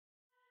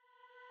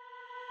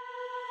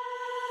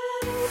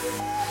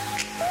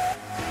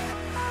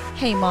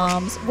Hey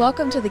moms,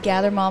 welcome to the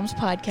Gather Moms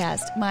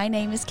podcast. My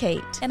name is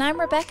Kate. And I'm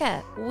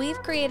Rebecca. We've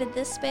created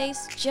this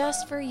space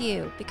just for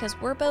you because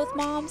we're both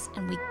moms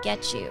and we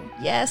get you.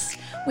 Yes,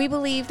 we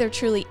believe there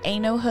truly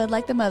ain't no hood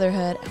like the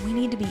motherhood, and we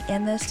need to be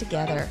in this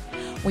together.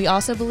 We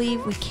also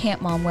believe we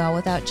can't mom well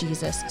without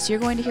Jesus, so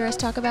you're going to hear us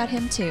talk about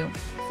him too.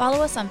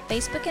 Follow us on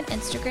Facebook and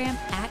Instagram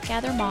at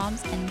Gather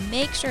Moms and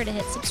make sure to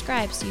hit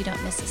subscribe so you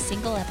don't miss a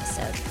single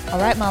episode. All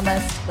right,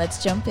 mamas,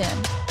 let's jump in.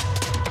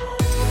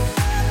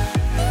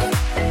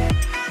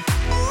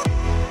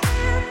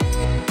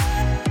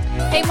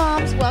 Hey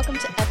moms, welcome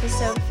to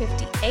episode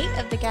 58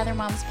 of the Gather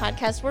Moms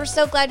podcast. We're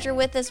so glad you're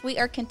with us. We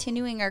are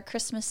continuing our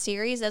Christmas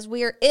series as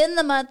we are in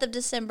the month of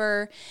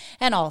December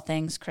and all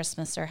things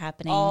Christmas are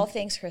happening. All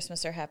things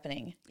Christmas are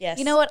happening. Yes.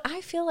 You know what? I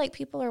feel like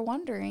people are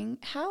wondering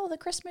how the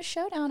Christmas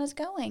showdown is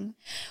going.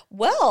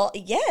 Well,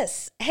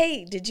 yes.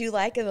 Hey, did you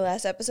like in the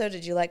last episode,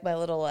 did you like my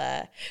little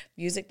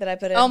music that I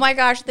put in? Oh my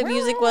gosh, the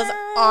music was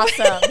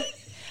awesome.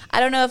 I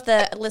don't know if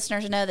the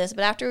listeners know this,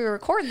 but after we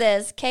record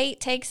this,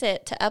 Kate takes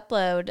it to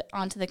upload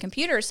onto the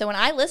computer. So when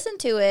I listen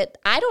to it,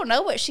 I don't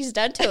know what she's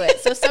done to it.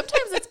 So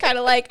sometimes it's kind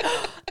of like,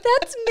 oh,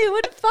 that's new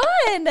and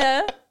fun.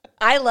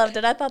 I loved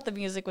it. I thought the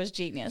music was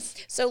genius.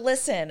 So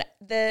listen,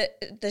 the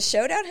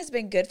showdown has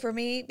been good for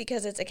me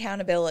because it's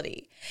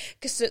accountability.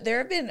 Because there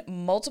have been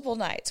multiple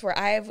nights where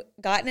I've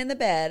gotten in the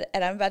bed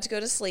and I'm about to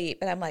go to sleep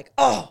and I'm like,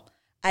 oh,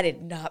 I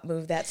did not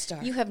move that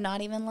star. You have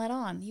not even let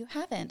on. You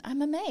haven't.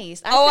 I'm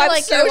amazed. I feel like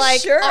I'm so you're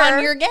like sure.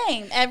 on your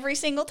game every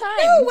single time.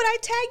 No, when I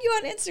tag you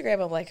on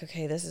Instagram, I'm like,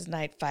 okay, this is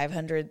night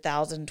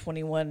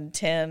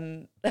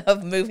 500,02110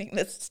 of moving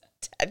this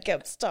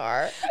dadgum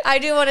star. I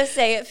do want to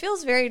say it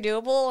feels very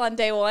doable on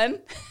day one.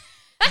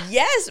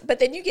 Yes, but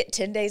then you get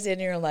 10 days in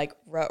and you're like,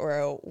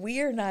 ruh-roh, we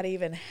are not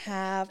even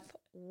halfway.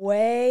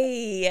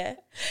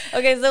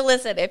 Okay, so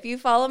listen, if you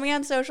follow me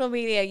on social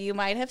media, you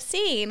might have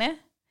seen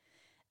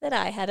that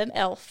I had an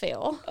elf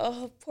fail.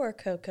 Oh, poor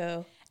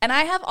Coco. And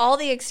I have all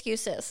the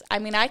excuses. I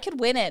mean, I could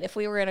win it if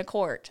we were in a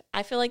court.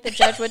 I feel like the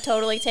judge would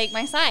totally take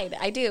my side.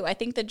 I do. I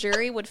think the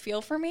jury would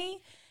feel for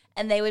me,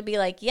 and they would be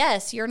like,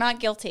 yes, you're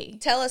not guilty.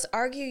 Tell us,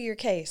 argue your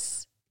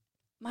case.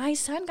 My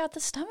son got the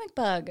stomach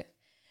bug.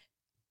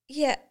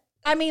 Yeah.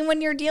 I mean, when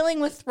you're dealing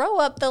with throw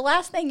up, the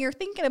last thing you're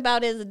thinking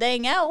about is a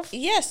dang elf.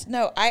 Yes.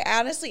 No,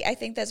 I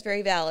think that's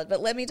very valid. But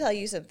let me tell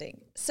you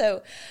something.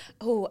 So,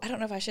 I don't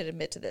know if I should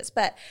admit to this,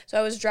 but so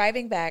I was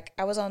driving back.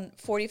 I was on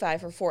 45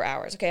 for 4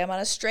 hours. Okay. I'm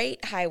on a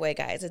straight highway,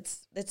 guys.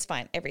 It's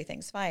fine.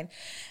 Everything's fine.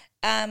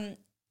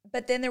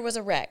 But then there was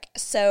a wreck.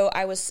 So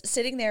I was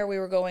sitting there. We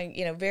were going,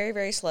 very,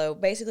 very slow.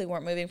 Basically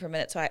weren't moving for a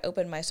minute. So I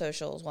opened my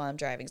socials while I'm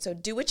driving. So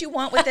do what you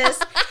want with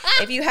this.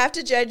 If you have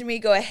to judge me,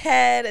 go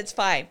ahead. It's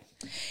fine.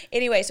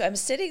 Anyway, so I'm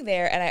sitting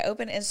there and I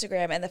open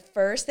Instagram and the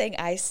first thing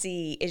I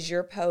see is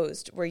your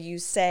post where you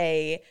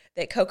say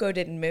that Coco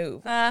didn't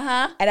move.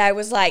 Uh-huh. And I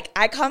was like,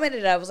 I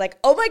commented, I was like,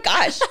 oh my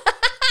gosh,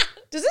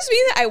 does this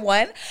mean that I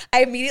won?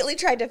 I immediately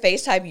tried to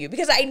FaceTime you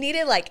because I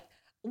needed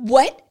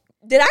what?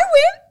 Did I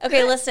win?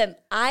 Okay, listen,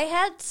 I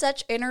had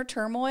such inner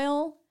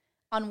turmoil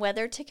on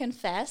whether to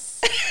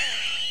confess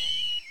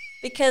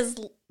because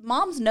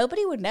moms,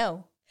 nobody would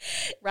know.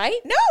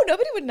 Right? No,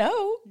 nobody would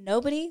know.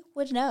 Nobody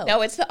would know.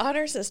 No, it's the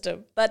honor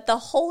system. But the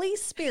Holy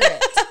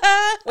Spirit,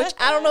 which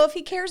I don't know if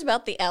he cares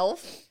about the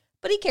elf,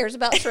 but he cares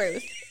about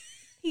truth.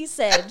 He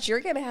said, you're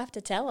going to have to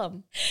tell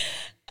him.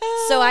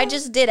 So I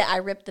just did it. I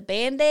ripped the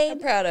Band-Aid. I'm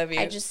proud of you.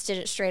 I just did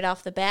it straight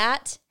off the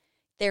bat.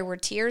 There were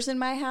tears in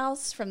my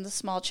house from the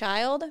small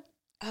child.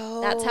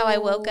 Oh. That's how I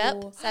woke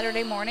up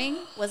Saturday morning,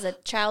 was a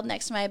child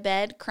next to my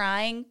bed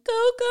crying,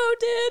 Coco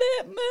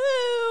didn't move.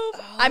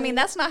 Oh. I mean,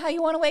 that's not how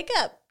you want to wake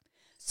up.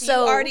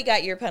 So you already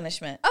got your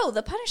punishment. Oh,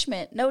 the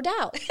punishment, no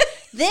doubt.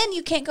 Then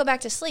you can't go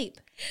back to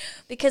sleep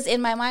because in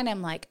my mind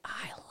I'm like,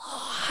 I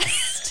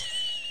lost.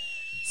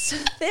 So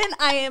then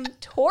I am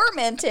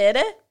tormented.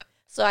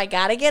 So I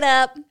got to get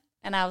up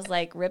and I was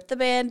like, rip the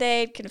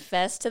Band-Aid,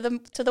 confess to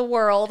the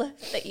world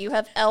that you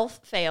have elf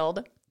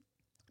failed.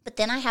 But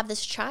then I have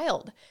this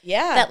child.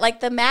 Yeah. That like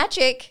the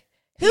magic.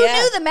 Who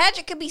knew the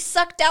magic could be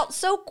sucked out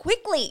so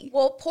quickly?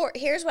 Well,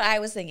 here's what I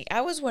was thinking.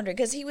 I was wondering,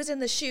 because he was in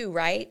the shoe,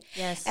 right?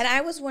 Yes. And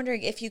I was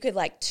wondering if you could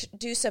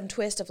do some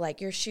twist of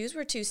your shoes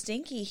were too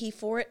stinky. He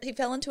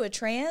fell into a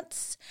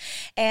trance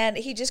and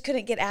he just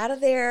couldn't get out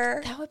of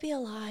there. That would be a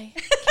lie,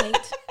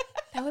 Kate.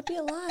 That would be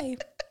a lie.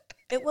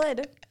 It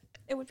would.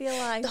 It would be a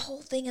lie. The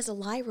whole thing is a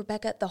lie,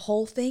 Rebecca. The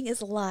whole thing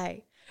is a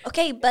lie.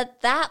 Okay,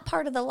 but that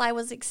part of the lie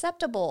was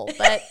acceptable.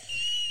 But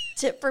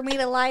for me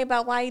to lie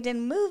about why he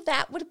didn't move,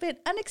 that would have been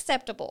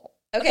unacceptable.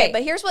 Okay,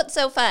 but here's what's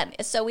so fun.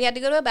 So we had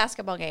to go to a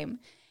basketball game,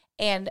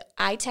 and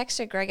I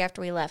texted Greg after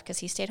we left because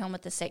he stayed home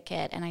with the sick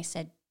kid, and I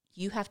said,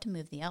 you have to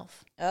move the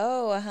elf.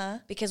 Oh, uh-huh.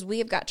 Because we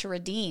have got to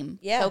redeem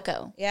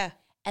Coco. Yeah.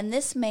 And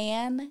this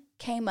man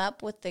came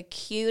up with the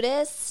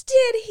cutest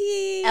Did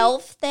he?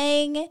 elf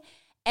thing.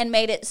 and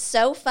made it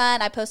so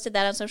fun. I posted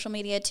that on social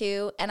media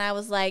too. And I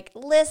was like,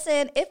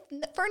 listen, if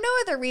for no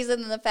other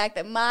reason than the fact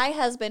that my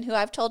husband, who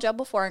I've told y'all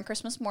before on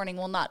Christmas morning,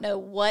 will not know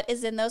what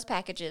is in those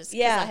packages.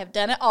 Yeah. I have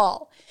done it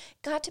all.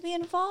 Got to be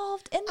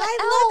involved in the I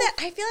love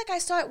that. I feel like I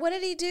saw it. What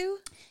did he do?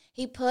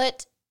 He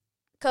put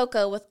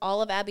Coco with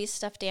all of Abby's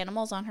stuffed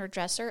animals on her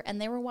dresser,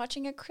 and they were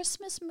watching a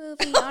Christmas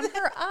movie on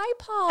her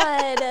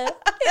iPod.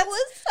 It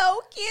was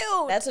so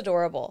cute. That's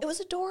adorable. It was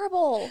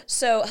adorable.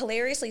 So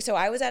hilariously,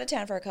 I was out of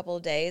town for a couple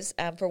of days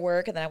for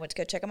work, and then I went to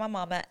go check on my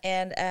mama.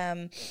 And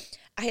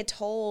I had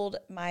told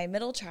my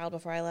middle child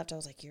before I left, I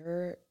was like,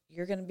 "You're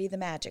going to be the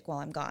magic while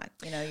I'm gone.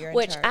 You know, you're in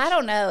Which charge." I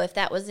don't know if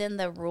that was in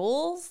the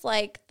rules,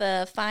 like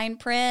the fine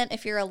print,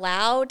 if you're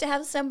allowed to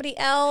have somebody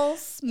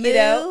else move You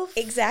know,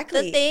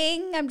 exactly. the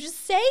thing. I'm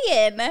just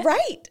saying.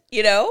 Right.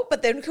 You know,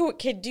 but then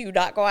do you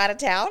not go out of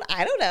town?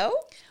 I don't know.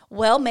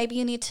 Well, maybe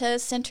you need to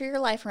center your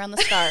life around the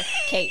star,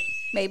 Kate.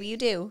 Maybe you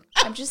do.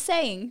 I'm just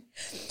saying.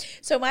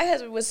 So my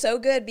husband was so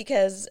good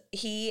because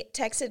he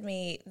texted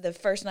me the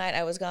first night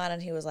I was gone,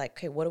 and he was like,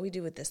 "Okay, what do we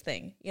do with this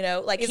thing?" You know,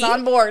 like He's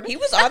on board. He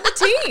was on the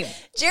team.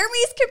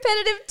 Jeremy's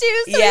competitive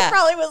too, so Yeah. he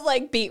probably was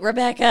like, beat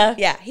Rebecca.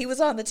 Yeah, he was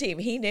on the team.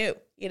 He knew.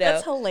 You know,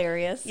 That's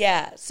hilarious.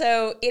 yeah.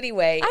 So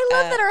anyway, I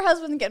love that our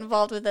husbands get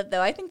involved with it,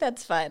 though. I think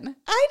that's fun.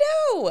 I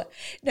know.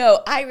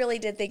 No, I really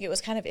did think it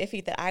was kind of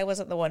iffy that I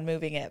wasn't the one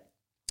moving it.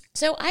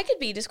 So I could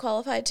be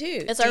disqualified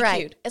too. It's all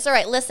right. It's all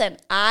right. Listen,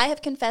 I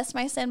have confessed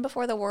my sin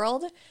before the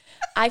world.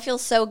 I feel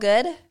so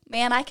good.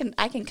 Man, I can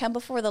come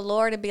before the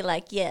Lord and be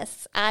like,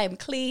 yes, I am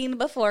clean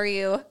before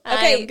you.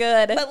 I am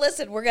good. But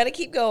listen, we're going to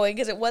keep going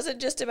because it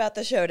wasn't just about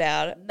the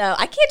showdown. No,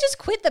 I can't just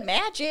quit the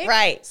magic.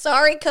 Right.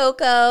 Sorry,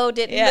 Coco.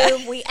 Didn't Yeah.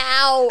 move. We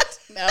out.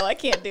 No, I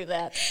can't do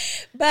that.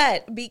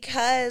 But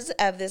because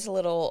of this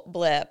little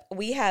blip,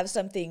 we have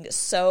something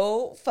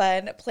so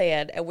fun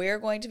planned, and we're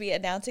going to be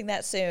announcing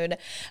that soon.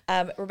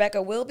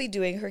 Rebecca will be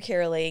doing her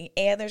caroling,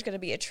 and there's going to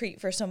be a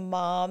treat for some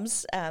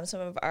moms,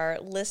 some of our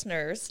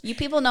listeners. You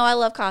people know I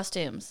love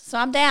costumes, so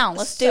I'm down.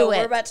 Let's So do it.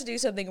 we're about to do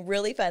something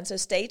really fun. So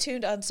stay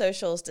tuned on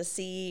socials to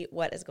see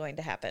what is going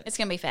to happen. It's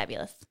going to be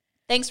fabulous.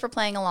 Thanks for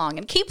playing along,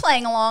 and keep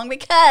playing along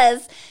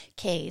because,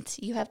 Kate,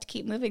 you have to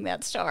keep moving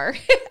that star.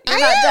 You're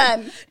not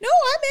done. No,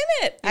 I'm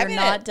in it. You're I'm in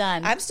not it.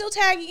 done. I'm still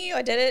tagging you.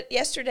 I did it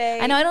yesterday.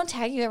 I know I don't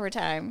tag you every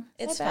time.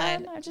 It's My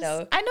bad.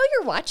 fine. I know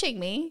you're watching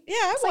me. Yeah,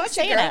 I'm It's like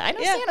watching, Santa. girl. I know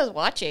Yeah. Santa's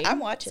watching. I'm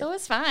watching. So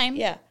it's fine.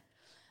 Yeah.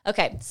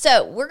 Okay,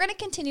 so we're going to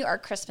continue our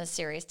Christmas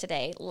series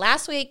today.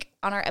 Last week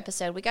on our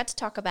episode, we got to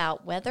talk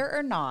about whether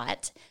or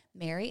not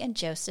Mary and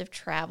Joseph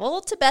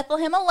traveled to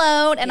Bethlehem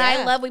alone. And I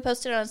Yeah. love, we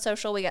posted it on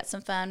social. We got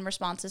some fun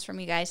responses from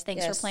you guys.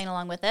 Thanks Yes. for playing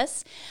along with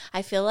us.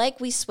 I feel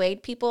like we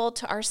swayed people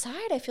to our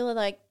side. I feel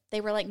like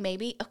they were like,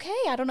 maybe, okay,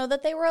 I don't know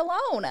that they were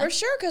alone. For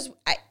sure, because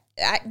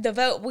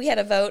we had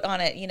a vote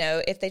on it, you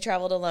know, if they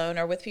traveled alone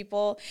or with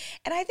people.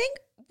 And I think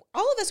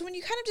all of us, when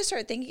you kind of just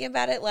start thinking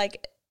about it,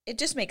 like, it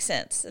just makes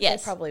sense that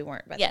Yes. they probably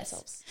weren't by Yes.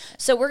 themselves.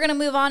 So we're going to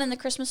move on in the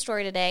Christmas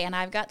story today, and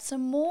I've got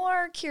some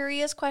more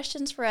curious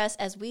questions for us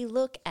as we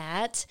look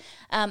at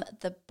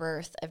the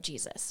birth of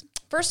Jesus.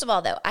 First of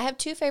all, though, I have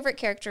two favorite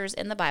characters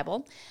in the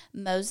Bible,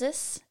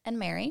 Moses and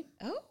Mary.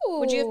 Oh.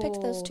 Would you have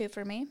picked those two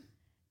for me?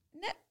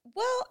 No,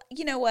 well,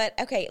 you know what?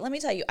 Okay, let me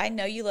tell you. I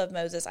know you love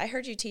Moses. I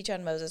heard you teach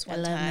on Moses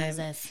one love time.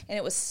 Moses. And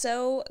it was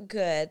so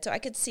good. So I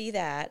could see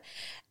that.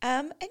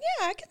 And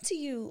yeah, I can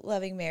see you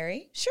loving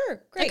Mary.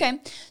 Sure. Great. Okay.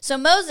 So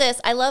Moses,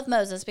 I love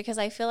Moses because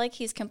I feel like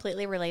he's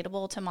completely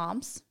relatable to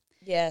moms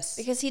Yes.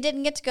 because he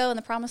didn't get to go in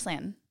the promised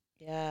land.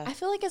 Yeah. I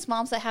feel like as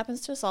moms, that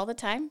happens to us all the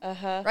time.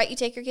 Uh-huh. Right? You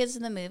take your kids to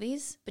the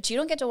movies, but you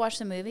don't get to watch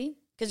the movie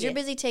because you're Yeah.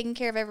 busy taking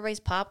care of everybody's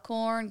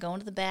popcorn, going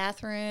to the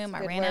bathroom.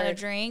 I good ran out word. of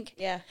drink.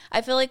 Yeah.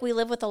 I feel like we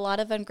live with a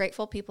lot of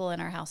ungrateful people in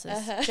our houses,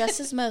 Uh-huh.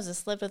 just as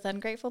Moses lived with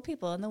ungrateful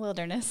people in the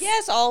wilderness.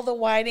 Yes, all the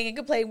whining and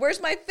complaining.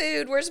 Where's my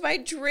food? Where's my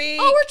drink?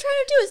 All we're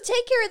trying to do is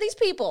take care of these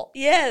people.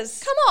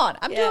 Yes. Come on,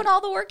 I'm Yeah. doing all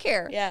the work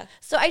here. Yeah.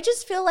 So I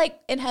just feel like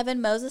in heaven,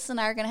 Moses and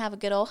I are going to have a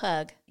good old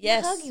hug.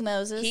 Yes. I hug you,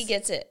 Moses. He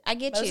gets it. I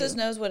get you. Moses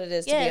knows what it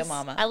is to be a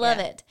mama. I love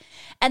Yeah. it.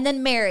 And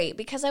then Mary,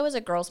 because I was a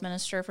girls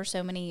minister for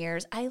so many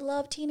years, I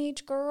love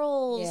teenage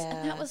girls. And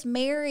Yeah. that was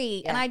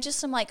Mary. And Yeah. I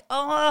just am like,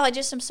 oh, I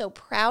just am so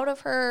proud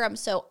of her. I'm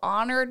so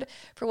honored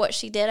for what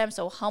she did. I'm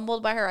so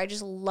humbled by her. I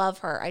just love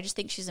her. I just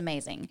think she's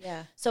amazing.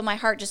 Yeah. So my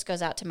heart just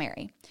goes out to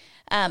Mary.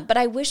 But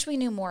I wish we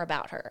knew more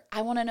about her.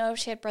 I want to know if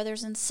she had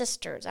brothers and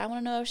sisters. I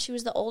want to know if she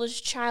was the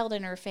oldest child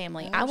in her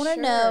family. I want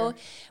to know,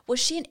 was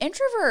she an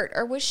introvert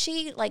or was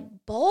she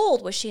like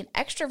bold? Was she an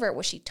extrovert?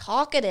 Was she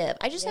talkative?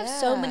 I just have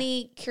so Yeah.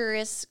 many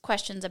curious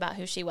questions about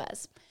who she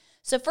was.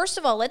 So first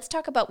of all, let's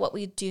talk about what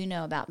we do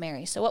know about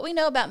Mary. So what we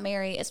know about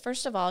Mary is,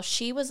 first of all,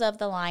 she was of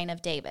the line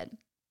of David.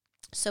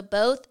 So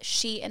both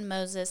she and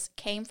Moses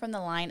came from the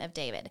line of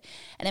David.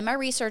 And in my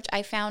research,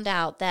 I found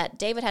out that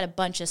David had a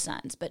bunch of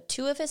sons, but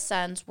two of his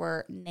sons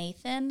were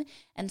Nathan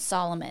and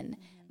Solomon.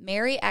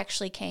 Mary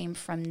actually came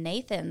from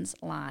Nathan's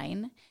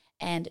line,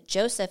 and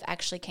Joseph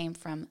actually came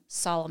from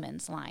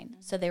Solomon's line.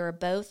 So they were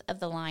both of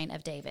the line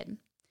of David.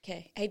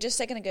 Okay. Hey, just a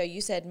second ago,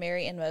 you said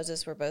Mary and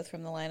Moses were both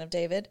from the line of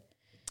David.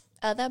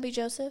 That'd be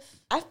Joseph.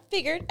 I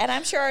figured, and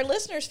I'm sure our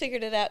listeners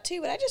figured it out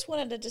too, but I just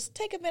wanted to just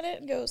take a minute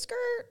and go, skirt.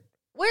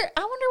 I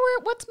wonder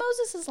what's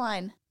Moses'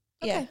 line?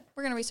 Okay, Yeah.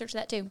 we're going to research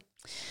that too.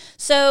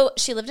 So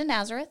she lived in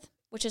Nazareth,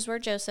 which is where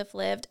Joseph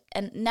lived.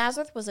 And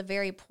Nazareth was a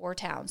very poor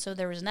town, so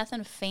there was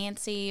nothing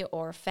fancy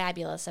or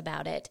fabulous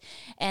about it.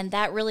 And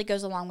that really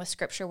goes along with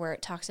Scripture where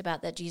it talks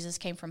about that Jesus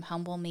came from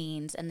humble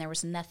means, and there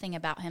was nothing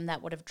about him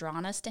that would have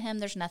drawn us to him.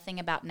 There's nothing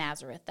about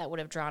Nazareth that would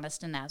have drawn us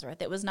to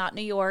Nazareth. It was not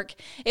New York.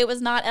 It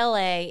was not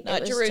L.A. Not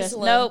it was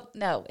Jerusalem.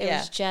 No. It Yeah.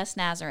 was just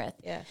Nazareth.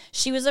 Yeah.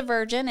 She was a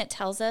virgin. It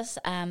tells us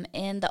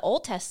in the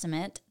Old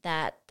Testament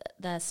that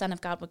the Son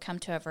of God would come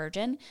to a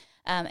virgin.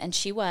 And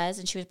she was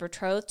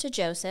betrothed to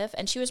Joseph,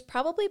 and she was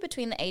probably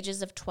between the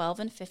ages of 12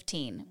 and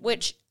 15,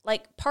 which,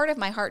 like, part of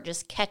my heart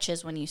just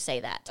catches when you say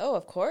that. Oh,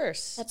 of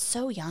course. That's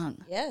so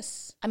young.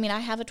 Yes. I mean, I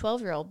have a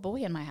 12-year-old boy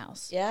in my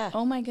house. Yeah.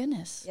 Oh, my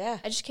goodness. Yeah.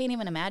 I just can't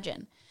even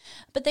imagine.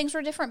 But things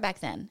were different back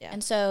then. Yeah.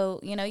 And so,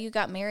 you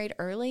got married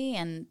early,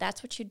 and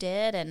that's what you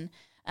did. And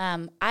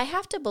I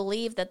have to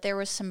believe that there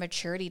was some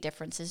maturity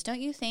differences,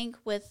 don't you think,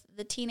 with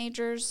the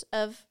teenagers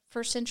of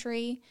first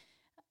century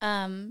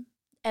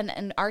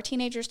and our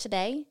teenagers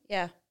today?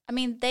 Yeah. I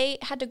mean, they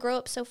had to grow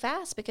up so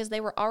fast because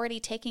they were already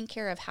taking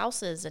care of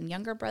houses and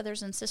younger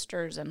brothers and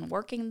sisters and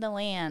working the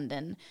land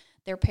and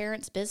their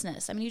parents'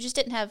 business. I mean,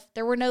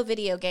 there were no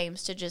video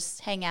games to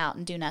just hang out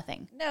and do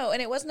nothing. No, and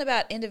it wasn't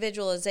about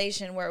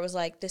individualization where it was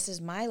like, this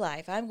is my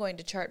life. I'm going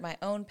to chart my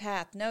own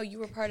path. No, you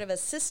were part of a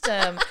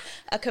system,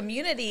 a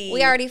community.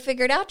 We already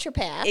figured out your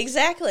path.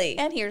 Exactly.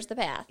 And here's the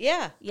path.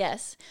 Yeah.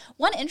 Yes.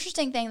 One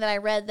interesting thing that I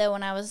read, though,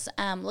 when I was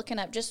looking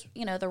up just,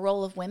 the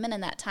role of women in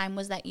that time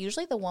was that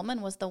usually the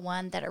woman was the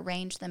one that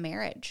arranged the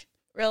marriage.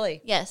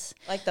 Really? Yes.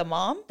 Like the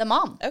mom? The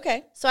mom.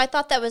 Okay. So I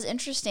thought that was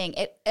interesting.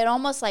 It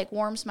almost like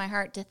warms my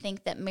heart to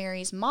think that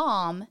Mary's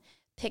mom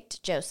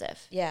picked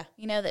Joseph. Yeah.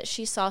 That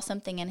she saw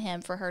something in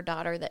him for her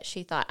daughter that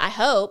she thought, I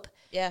hope.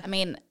 Yeah. I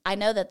mean, I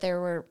know that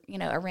there were,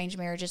 arranged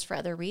marriages for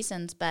other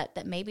reasons, but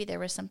that maybe there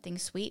was something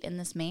sweet in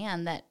this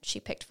man that she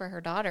picked for her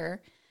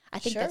daughter. I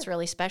think Sure. that's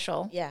really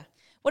special. Yeah.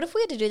 What if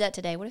we had to do that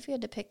today? What if you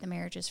had to pick the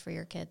marriages for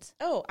your kids?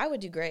 Oh, I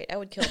would do great. I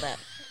would kill that.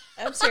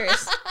 I'm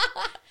serious.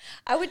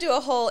 I would do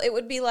it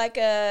would be like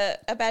a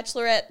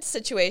bachelorette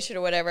situation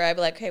or whatever. I'd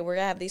be like, okay, we're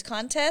going to have these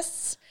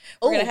contests.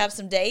 We're going Ooh. to have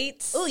some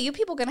dates. Oh, you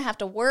people going to have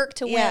to work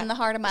to Yeah. win the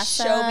heart of my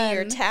son. Show me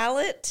your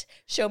talent.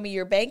 Show me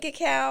your bank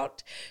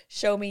account.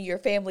 Show me your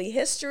family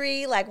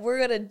history. Like, we're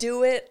going to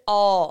do it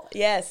all.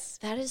 Yes.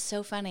 That is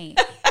so funny.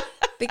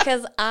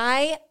 Because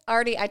I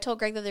told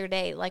Greg the other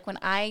day, like when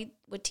I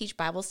would teach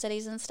Bible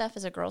studies and stuff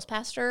as a girls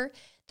pastor,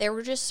 there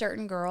were just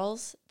certain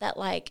girls that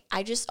like,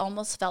 I just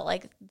almost felt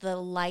like the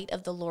light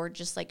of the Lord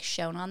just like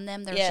shone on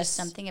them. There was Yes. just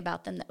something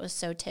about them that was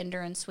so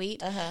tender and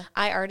sweet. Uh-huh.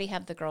 I already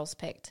have the girls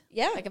picked.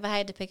 Yeah. Like if I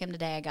had to pick them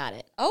today, I got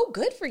it. Oh,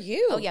 good for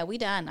you. Oh yeah, we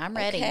done. I'm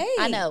ready. Okay.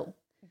 I know.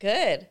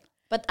 Good.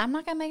 But I'm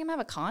not going to make them have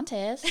a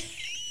contest.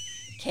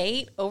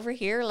 Kate over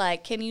here,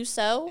 like, can you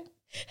sew?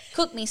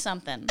 Cook me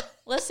something.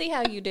 Let's see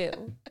how you do.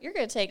 You're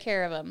going to take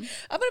care of them.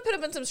 I'm going to put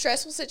them in some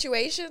stressful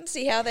situations,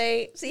 see how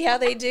they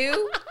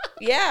do.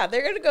 Yeah,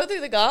 they're going to go through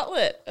the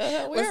gauntlet.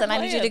 Listen, I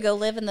need you to go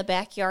live in the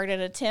backyard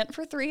in a tent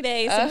for 3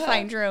 days and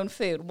find your own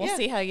food. We'll Yeah.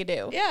 see how you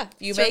do. Yeah,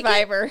 you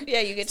Survivor. Make it.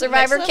 Yeah, you get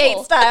Survivor to the Kate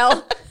next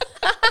style.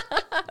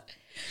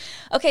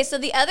 Okay, so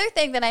the other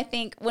thing that I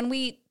think when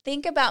we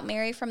think about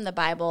Mary from the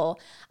Bible,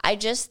 I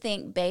just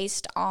think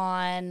based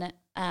on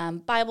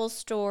Bible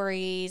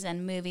stories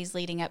and movies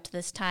leading up to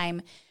this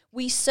time,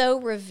 we so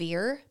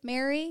revere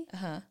Mary.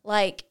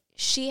 Like,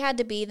 she had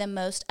to be the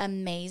most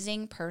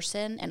amazing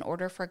person in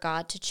order for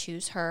God to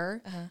choose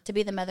her to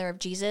be the mother of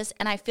Jesus.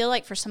 And I feel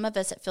like for some of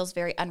us, it feels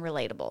very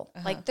unrelatable.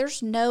 Like,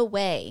 there's no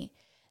way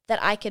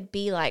that I could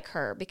be like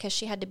her because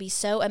she had to be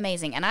so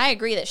amazing. And I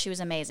agree that she was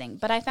amazing.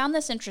 But I found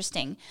this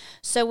interesting.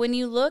 So when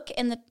you look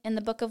in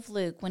the book of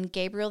Luke, when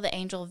Gabriel the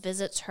angel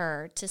visits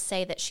her to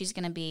say that she's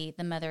going to be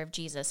the mother of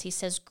Jesus, he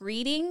says,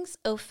 "Greetings,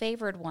 O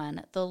favored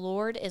one, the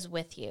Lord is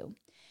with you."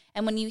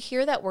 And when you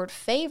hear that word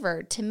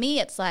favored, to me,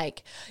 it's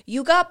like,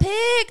 you got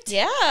picked.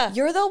 Yeah.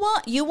 You're the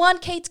one. You won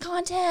Kate's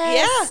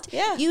contest.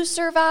 Yeah. You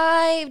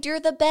survived. You're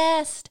the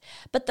best.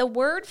 But the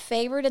word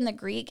favored in the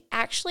Greek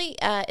actually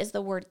is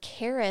the word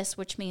charis,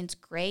 which means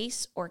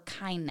grace or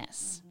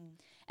kindness.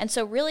 And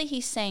so really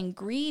he's saying,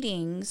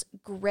 greetings,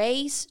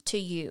 grace to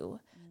you.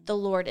 The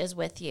Lord is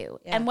with you.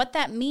 Yeah. And what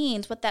that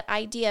means, what that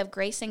idea of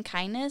grace and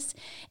kindness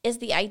is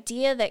the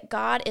idea that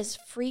God is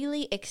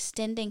freely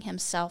extending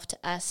himself to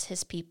us,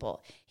 his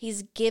people.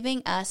 He's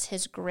giving us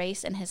his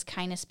grace and his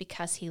kindness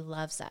because he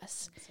loves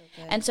us.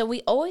 And so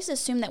we always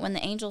assume that when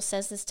the angel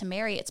says this to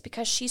Mary, it's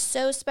because she's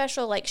so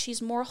special, like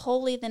she's more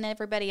holy than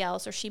everybody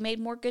else, or she made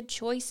more good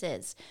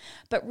choices.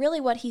 But really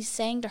what he's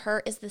saying to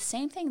her is the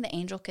same thing the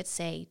angel could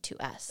say to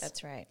us.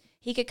 That's right.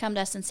 He could come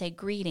to us and say,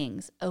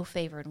 "Greetings, O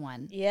favored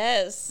one.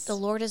 Yes. The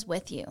Lord is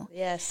with you."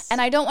 Yes. And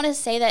I don't want to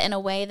say that in a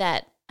way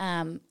that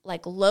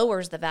like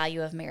lowers the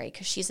value of Mary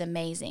because she's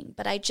amazing.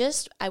 But I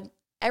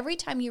every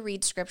time you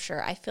read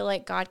scripture, I feel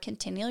like God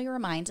continually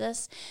reminds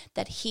us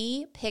that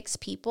he picks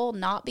people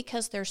not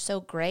because they're so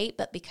great,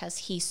 but because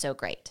he's so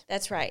great.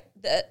 That's right.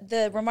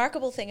 The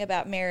remarkable thing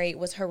about Mary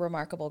was her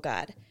remarkable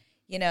God,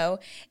 you know,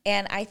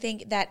 and I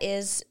think that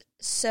is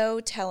so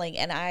telling.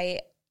 And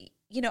I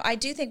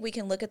do think we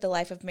can look at the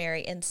life of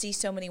Mary and see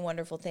so many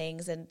wonderful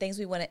things and things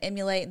we want to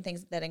emulate and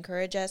things that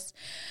encourage us.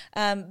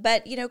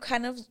 But, you know,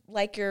 kind of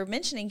like you're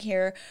mentioning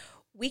here,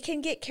 we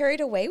can get carried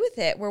away with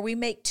it where we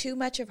make too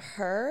much of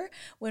her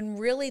when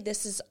really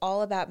this is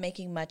all about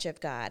making much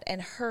of God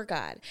and her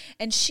God.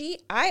 And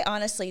I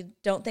honestly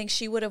don't think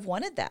she would have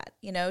wanted that.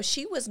 You know,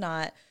 she was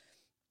not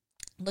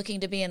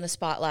looking to be in the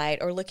spotlight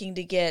or looking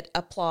to get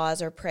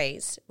applause or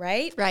praise,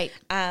 right? Right.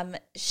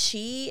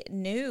 She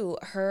knew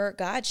her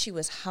God. She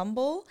was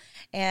humble,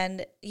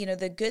 and, you know,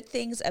 the good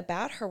things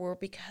about her were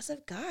because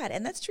of God.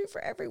 And that's true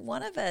for every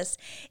one of us.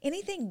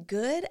 Anything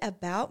good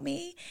about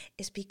me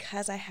is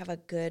because I have a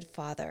good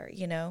Father,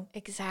 you know?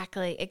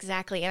 Exactly.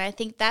 And I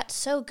think that's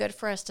so good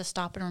for us to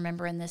stop and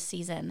remember in this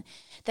season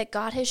that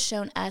God has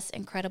shown us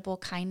incredible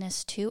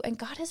kindness too, and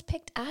God has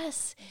picked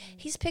us.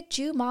 He's picked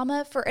you,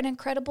 Mama, for an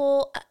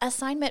incredible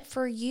assignment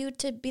for you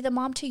to be the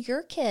mom to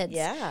your kids.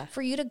 Yeah.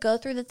 For you to go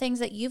through the things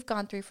that you've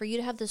gone through, for you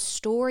to have the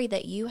story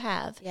that you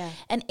have. Yeah.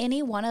 And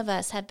any one of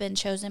us have been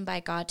chosen by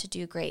God to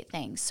do great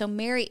things. So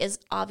Mary is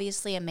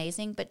obviously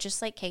amazing, but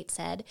just like Kate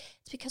said,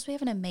 it's because we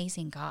have an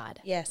amazing God.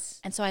 Yes.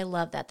 And so I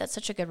love that. That's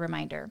such a good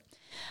reminder.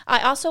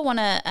 I also want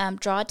to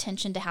draw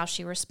attention to how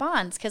she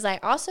responds, because I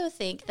also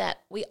think that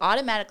we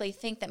automatically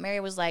think that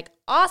Mary was like,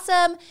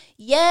 awesome,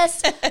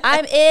 yes,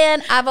 I'm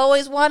in. I've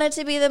always wanted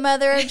to be the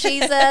mother of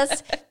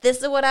Jesus.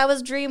 This is what I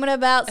was dreaming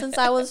about since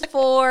I was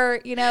 4,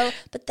 you know.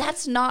 But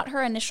that's not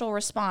her initial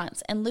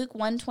response. In Luke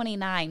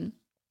 1:29,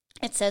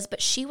 it says, but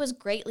she was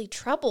greatly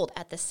troubled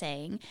at the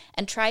saying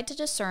and tried to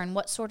discern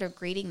what sort of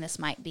greeting this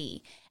might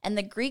be. And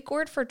the Greek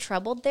word for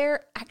troubled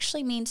there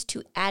actually means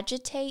to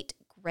agitate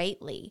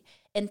greatly,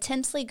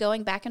 intensely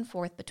going back and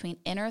forth between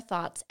inner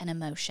thoughts and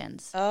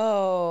emotions.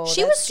 Oh,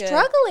 she was good.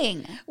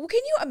 struggling. Well, can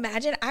you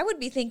imagine? I would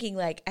be thinking,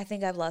 like, I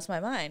think I've lost my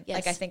mind. Yes.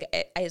 Like, I think,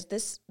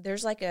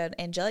 there's like an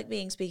angelic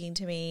being speaking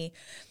to me.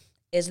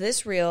 Is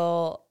this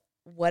real?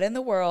 What in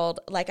the world?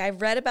 Like,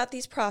 I've read about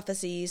these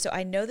prophecies, so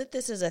I know that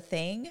this is a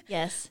thing.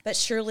 Yes. But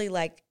surely,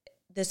 like,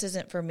 this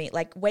isn't for me.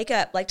 Like, wake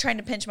up. Like, trying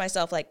to pinch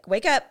myself. Like,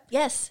 wake up.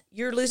 Yes.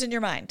 You're losing your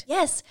mind.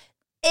 Yes.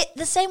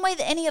 The same way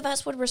that any of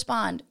us would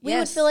respond. We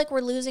would feel like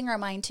we're losing our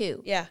mind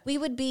too. Yeah. We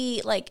would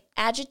be like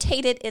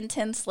agitated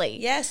intensely.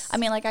 Yes. I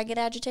mean, like I get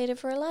agitated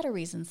for a lot of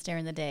reasons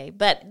during the day,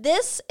 but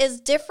this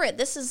is different.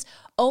 This is,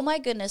 oh my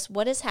goodness,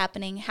 what is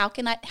happening? How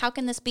can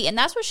this be? And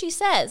that's what she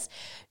says.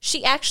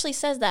 She actually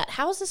says that.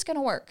 How is this going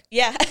to work?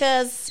 Yeah.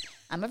 Because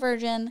I'm a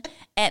virgin.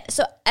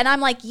 And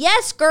I'm like,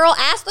 yes, girl,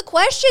 ask the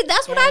question.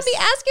 That's what I'd be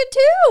asking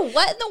too.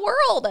 What in the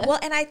world? Well,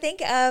 and I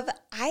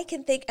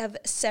can think of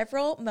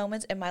several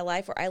moments in my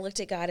life where I looked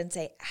at God and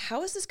say,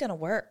 how is this going to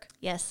work?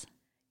 Yes.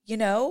 You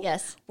know?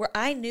 Yes. Where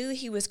I knew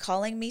he was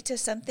calling me to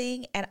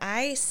something and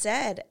I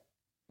said,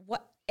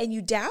 what? And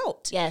you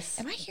doubt. Yes.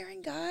 Am I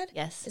hearing God?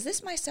 Yes. Is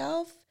this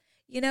myself?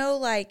 You know,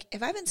 like,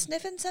 have I been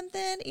sniffing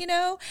something, you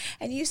know?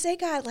 And you say,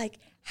 God, like,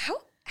 how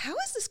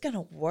is this going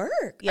to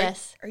work?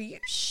 Yes. Are you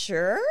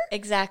sure?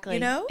 Exactly. You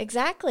know?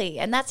 Exactly.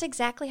 And that's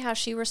exactly how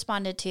she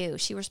responded too.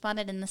 She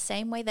responded in the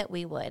same way that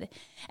we would.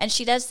 And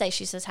she does say,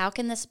 she says, how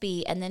can this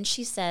be? And then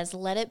she says,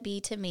 let it be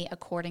to me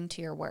according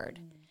to your word.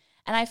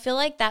 And I feel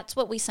like that's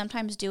what we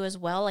sometimes do as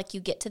well. Like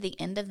you get to the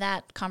end of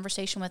that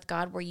conversation with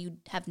God where you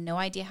have no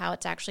idea how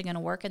it's actually going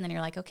to work. And then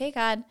you're like, okay,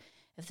 God,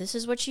 if this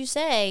is what you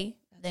say,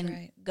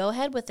 then go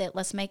ahead with it.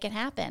 Let's make it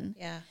happen.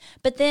 Yeah.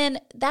 But then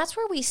that's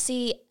where we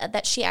see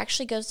that she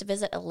actually goes to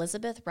visit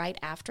Elizabeth right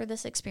after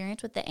this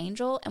experience with the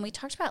angel. And we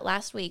talked about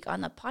last week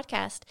on the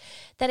podcast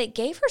that it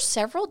gave her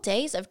several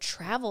days of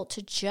travel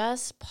to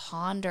just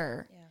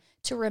ponder,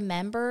 to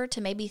remember, to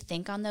maybe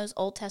think on those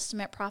Old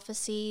Testament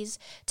prophecies,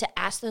 to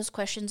ask those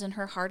questions in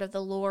her heart of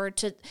the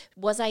Lord,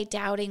 was I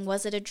doubting?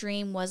 Was it a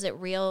dream? Was it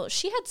real?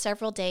 She had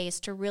several days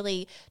to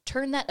really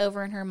turn that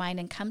over in her mind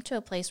and come to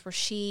a place where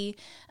she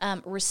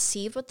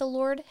received what the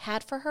Lord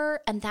had for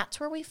her. And that's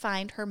where we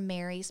find her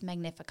Mary's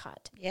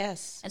Magnificat.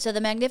 Yes. And so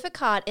the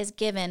Magnificat is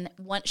given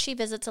once she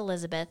visits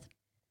Elizabeth.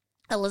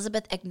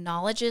 Elizabeth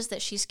acknowledges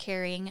that she's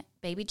carrying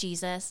baby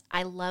Jesus.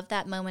 I love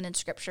that moment in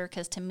Scripture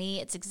because to me,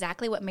 it's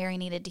exactly what Mary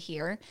needed to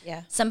hear.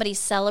 Yeah. Somebody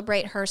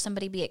celebrate her,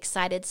 somebody be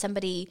excited,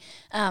 somebody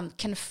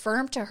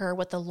confirm to her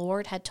what the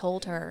Lord had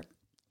told her.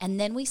 And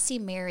then we see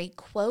Mary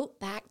quote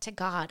back to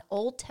God,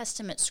 Old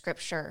Testament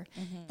scripture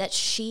that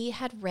she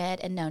had read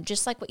and known,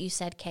 just like what you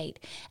said, Kate.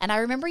 And I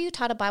remember you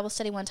taught a Bible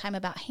study one time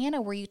about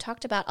Hannah where you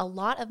talked about a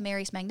lot of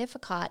Mary's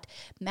Magnificat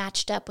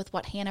matched up with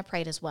what Hannah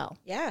prayed as well.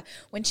 Yeah.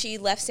 When she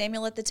left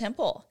Samuel at the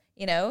temple,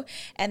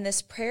 and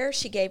this prayer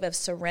she gave of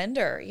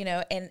surrender,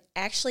 and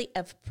actually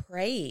of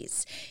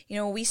praise.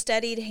 We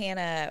studied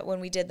Hannah when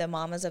we did the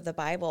Mamas of the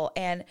Bible,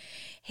 and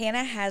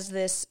Hannah has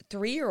this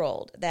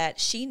 3-year-old that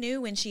she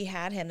knew when she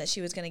had him that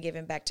she was going to give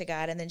him back to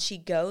God, and then she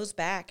goes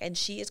back and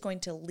she is going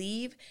to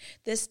leave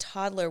this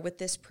toddler with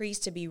this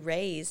priest to be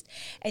raised.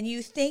 And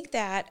you think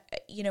that,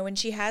 when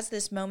she has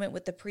this moment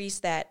with the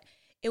priest, that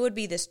it would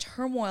be this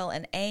turmoil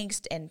and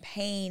angst and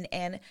pain.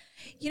 And,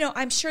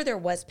 I'm sure there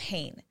was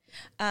pain.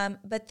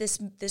 But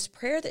this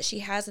prayer that she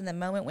has in the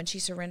moment when she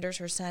surrenders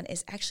her son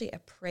is actually a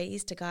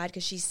praise to God,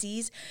 because she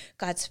sees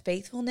God's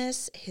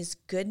faithfulness, his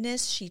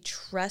goodness. She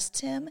trusts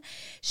him.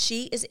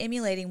 She is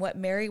emulating what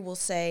Mary will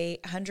say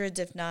hundreds,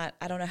 if not,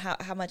 I don't know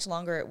how much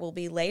longer it will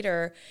be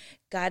later.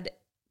 God,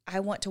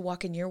 I want to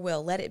walk in your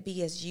will. Let it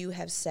be as you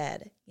have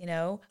said.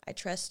 I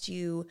trust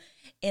you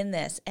in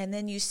this. And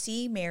then you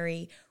see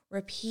Mary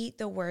repeat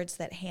the words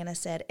that Hannah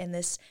said in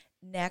this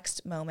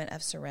next moment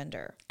of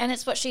surrender. And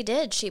it's what she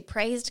did. She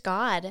praised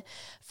God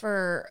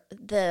for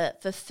the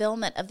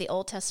fulfillment of the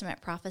Old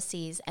Testament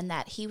prophecies, and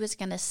that he was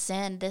going to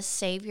send this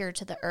Savior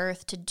to the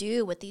earth to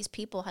do what these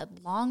people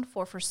had longed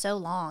for so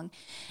long.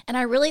 And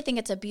I really think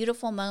it's a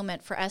beautiful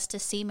moment for us to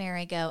see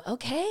Mary go,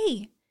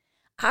 okay,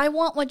 I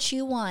want what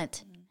you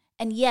want.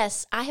 And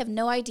yes, I have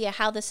no idea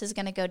how this is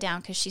going to go down,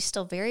 because she's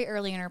still very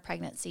early in her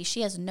pregnancy. She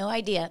has no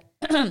idea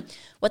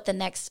what the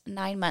next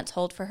 9 months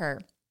hold for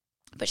her.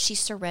 But she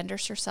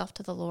surrenders herself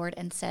to the Lord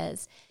and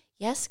says,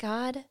 yes,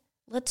 God,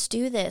 let's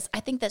do this.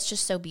 I think that's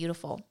just so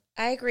beautiful.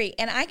 I agree.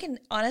 And I can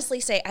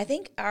honestly say, I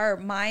think our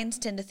minds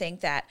tend to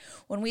think that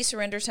when we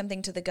surrender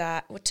something to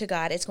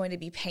God, it's going to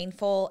be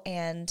painful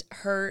and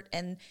hurt.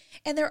 And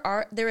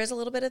there is a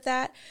little bit of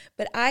that.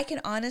 But I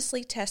can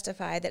honestly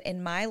testify that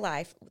in my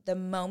life, the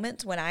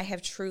moments when I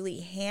have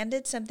truly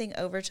handed something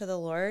over to the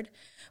Lord,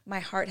 my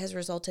heart has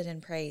resulted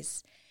in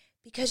praise.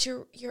 Because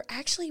you're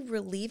actually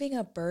relieving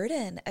a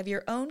burden of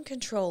your own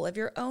control, of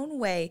your own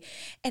way.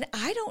 And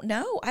I don't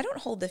know. I don't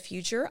hold the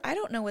future. I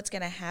don't know what's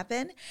going to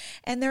happen.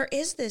 And there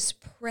is this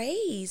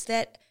praise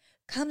that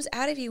comes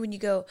out of you when you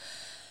go,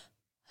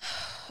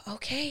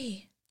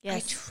 okay, yes.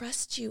 I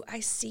trust you. I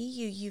see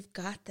you. You've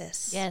got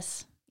this.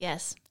 Yes.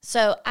 Yes.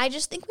 So I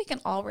just think we can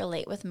all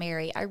relate with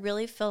Mary. I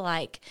really feel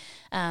like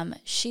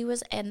she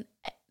was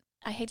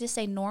I hate to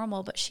say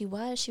normal, but she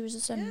was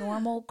just a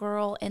normal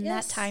girl in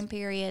that time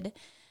period,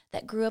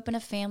 that grew up in a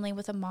family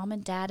with a mom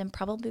and dad and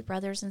probably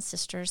brothers and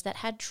sisters, that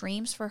had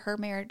dreams for her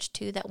marriage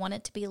too, that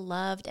wanted to be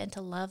loved and to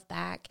love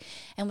back,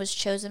 and was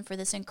chosen for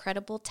this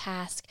incredible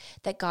task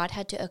that God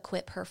had to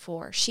equip her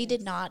for. She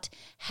did not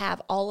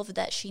have all of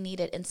that she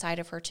needed inside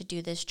of her to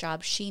do this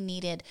job. She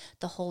needed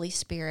the Holy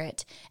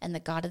Spirit and the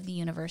God of the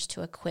universe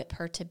to equip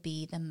her to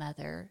be the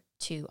mother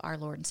to our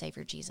Lord and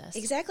Savior Jesus.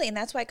 Exactly. And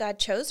that's why God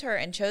chose her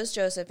and chose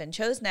Joseph and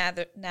chose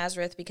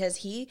Nazareth, because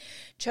he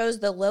chose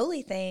the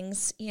lowly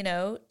things,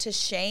 to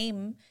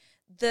shame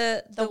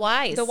the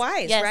wise. The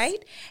wise, yes.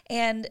 Right?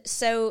 And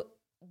so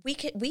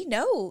we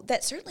know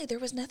that certainly there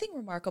was nothing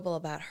remarkable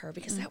about her,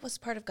 because that was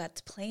part of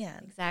God's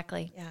plan.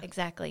 Exactly. Yeah.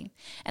 Exactly.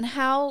 And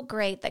how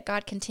great that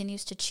God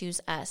continues to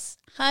choose us.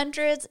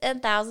 Hundreds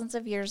and thousands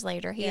of years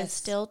later, he is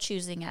still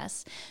choosing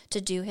us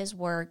to do his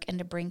work and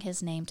to bring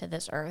his name to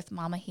this earth.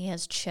 Mama, he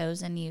has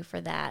chosen you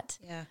for that.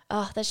 Yeah.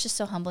 Oh, that's just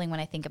so humbling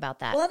when I think about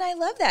that. Well, and I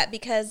love that,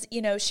 because,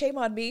 shame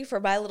on me for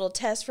my little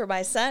test for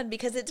my son,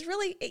 because it's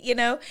really,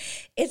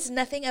 it's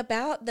nothing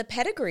about the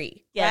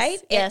pedigree, right?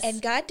 Yes.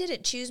 And God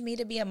didn't choose me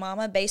to be a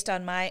mama based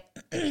on my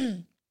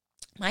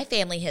my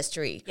family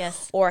history,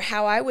 or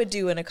how I would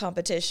do in a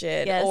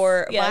competition,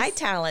 or my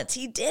talents.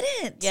 He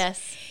didn't.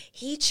 Yes.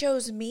 He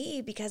chose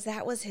me because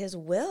that was his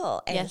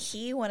will, and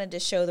he wanted to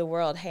show the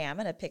world, hey, I'm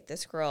going to pick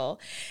this girl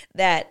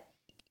that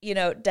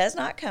does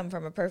not come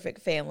from a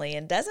perfect family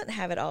and doesn't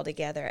have it all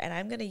together. And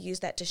I'm going to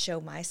use that to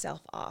show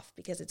myself off,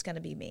 because it's going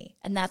to be me.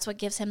 And that's what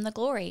gives him the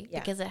glory,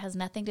 because it has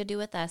nothing to do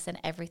with us and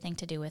everything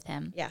to do with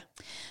him. Yeah.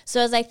 So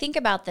as I think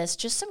about this,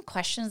 just some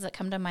questions that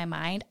come to my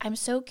mind. I'm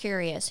so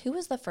curious. Who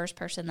was the first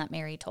person that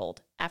Mary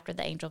told after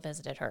the angel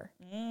visited her?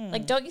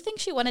 Like, don't you think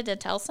she wanted to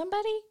tell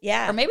somebody?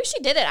 Yeah. Or maybe she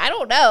didn't. I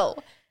don't know.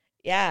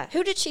 Yeah.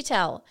 Who did she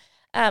tell?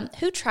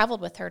 Who traveled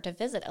with her to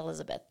visit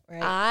Elizabeth?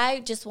 Right. I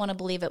just want to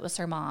believe it was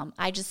her mom.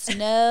 I just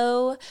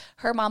know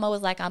her mama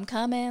was like, I'm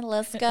coming,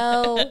 let's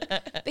go.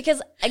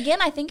 Because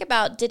again, I think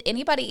about, did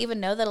anybody even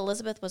know that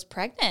Elizabeth was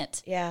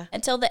pregnant? Yeah.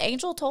 Until the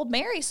angel told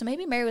Mary. So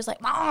maybe Mary was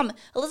like, Mom,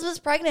 Elizabeth's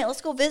pregnant.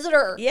 Let's go visit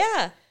her.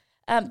 Yeah.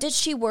 Did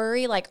she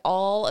worry like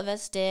all of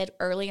us did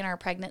early in our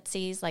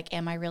pregnancies? Like,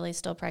 am I really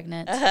still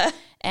pregnant?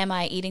 Am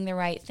I eating the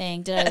right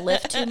thing? Did I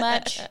lift too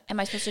much? Am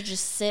I supposed to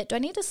just sit? Do I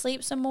need to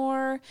sleep some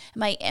more?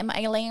 Am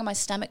I laying on my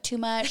stomach too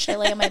much? Should I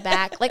lay on my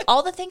back? Like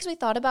all the things we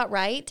thought about,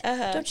 right?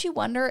 Don't you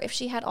wonder if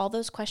she had all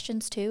those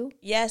questions too?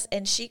 Yes,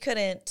 and she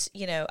couldn't,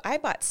 I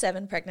bought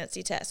 7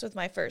 pregnancy tests with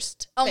my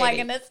first Oh baby. my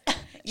goodness.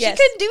 Yes.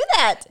 She couldn't do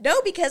that.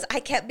 No, because I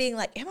kept being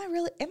like, am I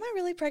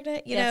really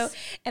pregnant? You know?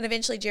 And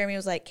eventually Jeremy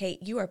was like,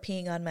 Kate, you are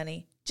peeing on money.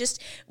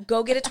 Just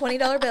go get a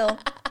 $20 bill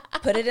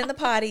Put it in the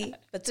potty.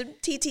 Put some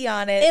TT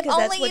on it. If Because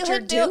that's only what you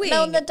you're had doing.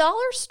 known the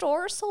dollar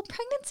store sold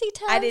pregnancy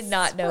tests. I did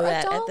not know for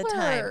that at the $1.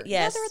 time. Yes.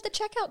 Yeah, they're at the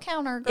checkout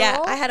counter, girl.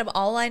 Yeah, I had them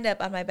all lined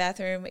up on my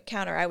bathroom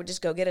counter. I would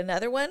just go get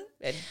another one.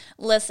 And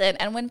Listen,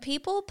 and when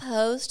people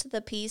post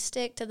the pee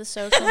stick to the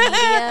social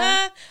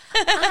media,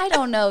 I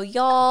don't know,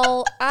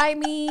 y'all. I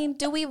mean,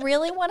 do we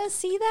really want to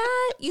see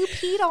that? You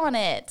peed on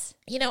it.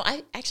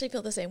 I actually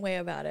feel the same way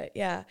about it.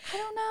 Yeah. I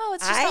don't know.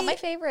 It's just not my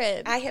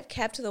favorite. I have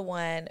kept the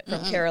one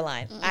from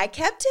Caroline. I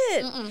kept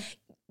it.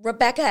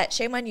 Rebecca,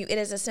 shame on you. It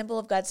is a symbol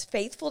of God's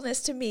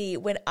faithfulness to me.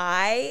 When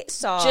I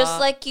saw, Just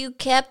like you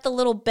kept the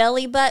little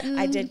belly button.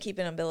 I did keep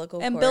an umbilical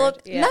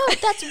cord. Yeah. No,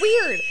 that's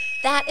weird.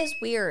 That is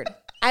weird.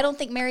 I don't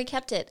think Mary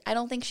kept it. I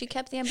don't think she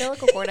kept the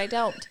umbilical cord. I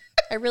don't.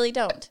 I really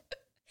don't.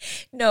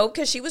 No,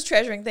 because she was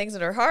treasuring things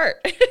in her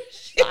heart.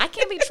 I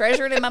can't be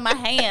treasured in my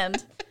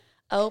hand.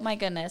 Oh my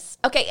goodness.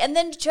 Okay, and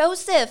then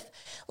Joseph.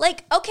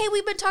 Okay,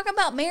 we've been talking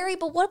about Mary,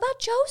 but what about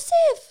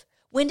Joseph?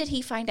 When did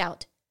he find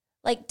out?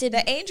 Did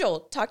The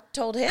angel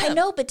told him. I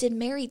know, but did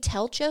Mary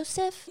tell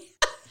Joseph?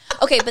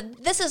 Okay,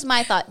 but this is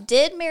my thought.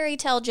 Did Mary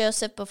tell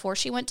Joseph before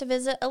she went to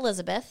visit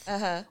Elizabeth?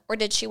 Or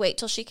did she wait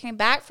till she came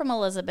back from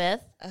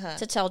Elizabeth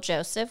to tell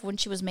Joseph when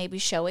she was maybe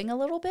showing a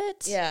little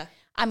bit? Yeah.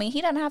 I mean,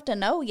 he doesn't have to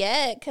know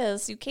yet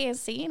because you can't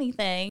see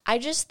anything. I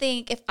just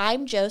think if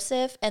I'm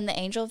Joseph and the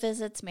angel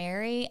visits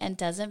Mary and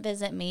doesn't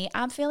visit me,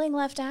 I'm feeling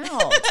left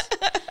out.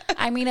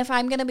 I mean, if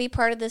I'm going to be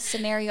part of this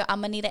scenario, I'm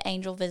going to need an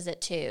angel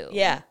visit too.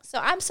 Yeah. So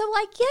I'm so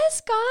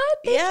yes, God,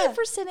 thank Yeah. you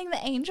for sending the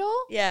angel.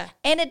 Yeah.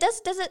 And it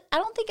does it, I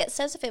don't think it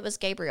says if it was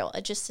Gabriel.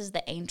 It just says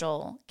the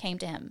angel came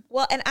to him.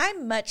 Well, and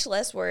I'm much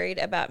less worried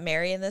about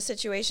Mary in this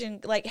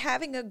situation.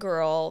 Having a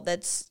girl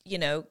that's,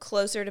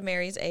 closer to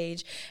Mary's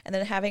age and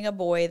then having a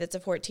boy that's a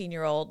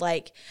 14-year-old,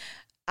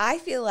 I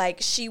feel like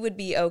she would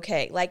be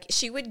okay.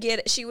 She would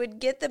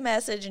get the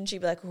message and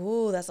she'd be like,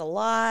 "Ooh, that's a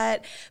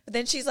lot." But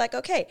then she's like,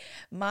 "Okay."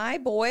 My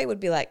boy would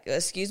be like,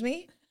 "Excuse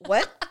me?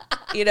 What?"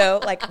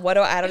 What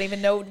do I don't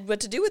even know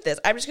what to do with this.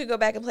 I'm just going to go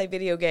back and play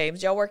video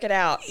games. Y'all work it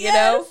out,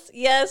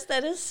 Yes,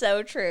 that is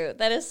so true.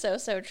 That is so,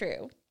 so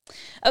true.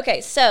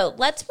 Okay, so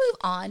let's move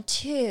on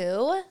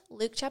to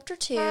Luke chapter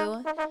 2,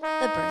 the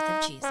birth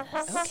of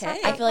Jesus. Okay.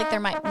 I feel like there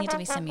might need to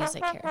be some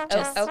music here.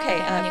 Okay.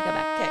 When you go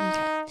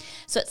back. Okay.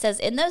 So it says,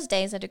 in those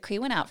days, a decree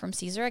went out from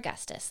Caesar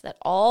Augustus that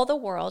all the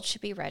world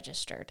should be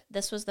registered.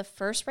 This was the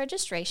first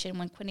registration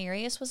when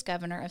Quirinius was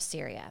governor of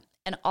Syria,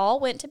 and all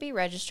went to be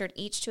registered,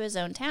 each to his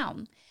own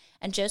town.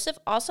 And Joseph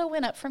also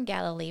went up from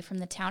Galilee, from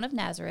the town of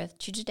Nazareth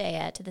to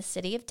Judea, to the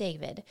city of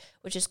David,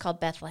 which is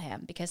called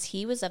Bethlehem, because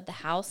he was of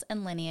the house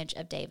and lineage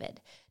of David,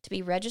 to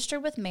be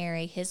registered with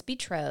Mary, his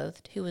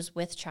betrothed, who was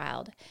with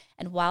child.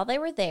 And while they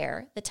were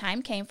there, the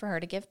time came for her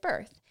to give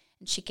birth.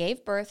 And she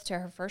gave birth to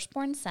her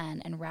firstborn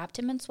son, and wrapped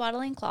him in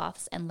swaddling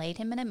cloths, and laid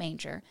him in a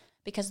manger,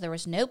 because there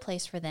was no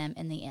place for them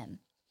in the inn.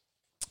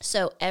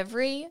 So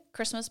every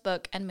Christmas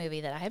book and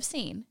movie that I have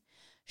seen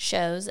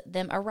shows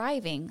them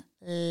arriving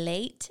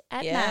late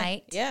at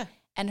night,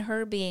 and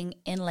her being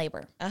in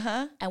labor.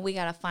 And we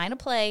got to find a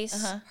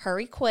place,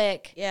 hurry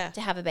quick,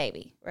 to have a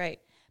baby. Right.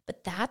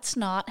 But that's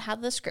not how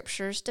the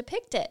scriptures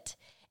depict it.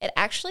 It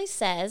actually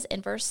says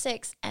in verse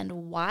 6,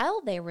 and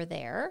while they were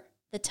there,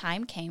 the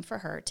time came for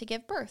her to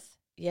give birth.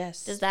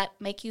 Yes. Does that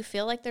make you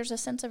feel like there's a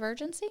sense of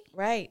urgency?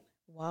 Right.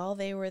 While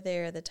they were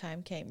there, the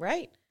time came.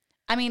 Right.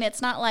 I mean,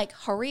 it's not like,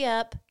 hurry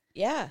up.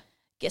 Yeah.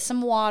 Get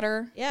some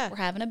water. Yeah. We're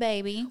having a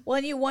baby. Well,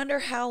 and you wonder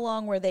how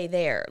long were they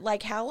there?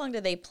 How long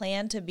did they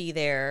plan to be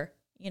there?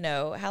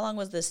 How long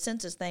was this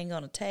census thing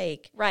going to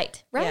take?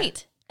 Right. Yeah.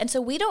 And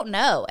so we don't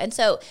know. And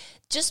so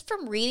just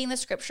from reading the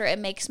scripture, it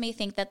makes me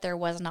think that there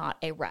was not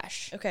a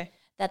rush. Okay.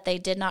 That they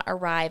did not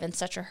arrive in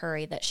such a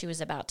hurry that she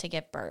was about to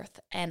give birth.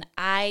 And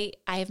I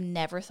have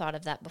never thought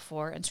of that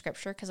before in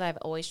scripture, because I've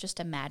always just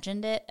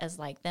imagined it as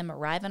them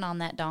arriving on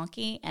that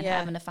donkey and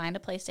having to find a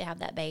place to have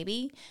that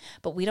baby.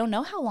 But we don't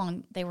know how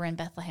long they were in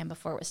Bethlehem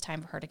before it was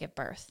time for her to give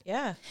birth.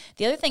 Yeah.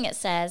 The other thing it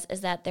says is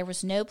that there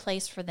was no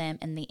place for them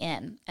in the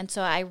inn. And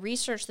so I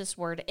researched this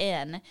word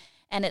inn,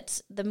 and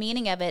it's the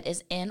meaning of it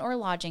is inn or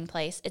lodging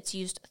place. It's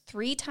used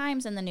 3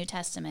 times in the New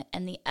Testament,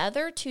 and the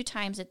other 2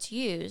 times it's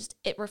used,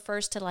 it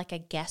refers to a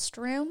guest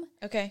room.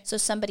 Okay. So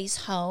somebody's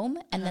home,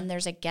 and then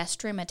there's a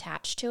guest room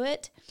attached to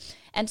it.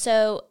 And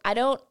so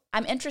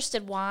I'm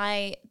interested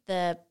why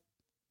the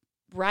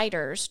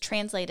writers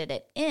translated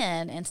it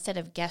in instead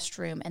of guest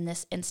room in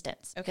this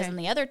instance. Because in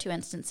the other 2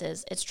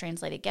 instances, it's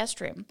translated guest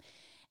room.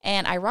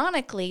 And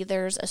ironically,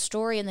 there's a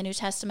story in the New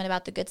Testament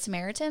about the Good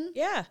Samaritan.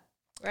 Yeah.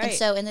 Right. And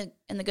so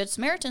in the Good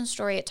Samaritan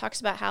story, it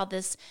talks about how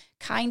this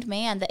kind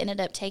man that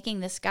ended up taking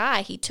this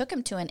guy, he took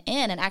him to an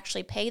inn and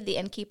actually paid the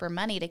innkeeper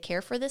money to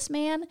care for this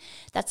man.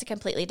 That's a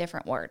completely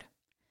different word.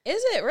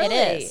 Is it really?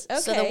 It is.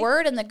 Okay. So the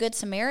word in the Good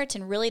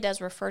Samaritan really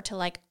does refer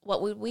to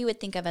what we would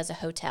think of as a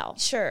hotel.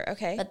 Sure.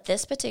 Okay. But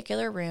this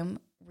particular room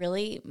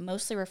really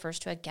mostly refers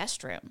to a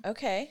guest room.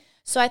 Okay.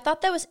 So I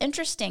thought that was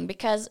interesting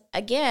because,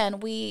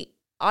 again,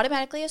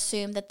 automatically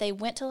assume that they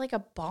went to like a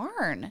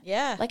barn,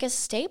 Yeah. like a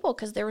stable,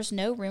 because there was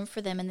no room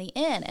for them in the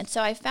inn. And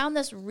so I found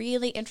this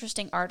really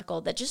interesting article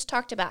that just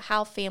talked about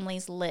how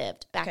families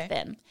lived back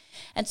then.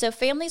 And so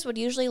families would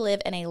usually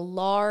live in a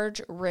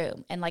large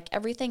room, and like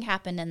everything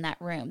happened in that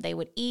room. They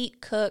would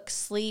eat, cook,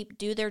 sleep,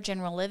 do their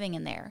general living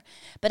in there.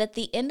 But at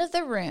the end of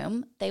the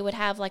room, they would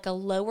have like a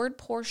lowered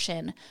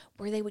portion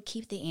where they would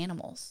keep the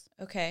animals.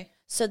 Okay.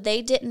 So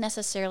they didn't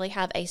necessarily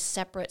have a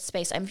separate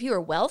space. I mean, if you were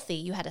wealthy,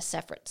 you had a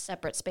separate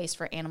space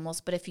for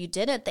animals. But if you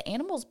didn't, the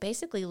animals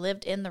basically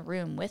lived in the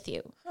room with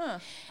you. Huh.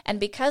 And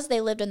because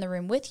they lived in the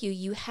room with you,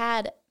 you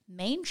had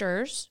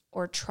mangers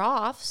or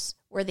troughs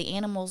where the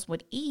animals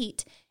would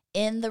eat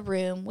in the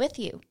room with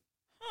you.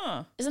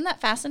 Huh. Isn't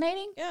that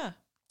fascinating? Yeah.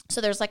 So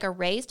there's like a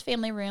raised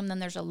family room, then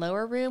there's a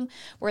lower room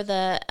where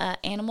the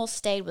animals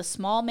stayed with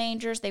small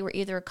mangers. They were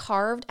either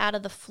carved out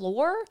of the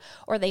floor,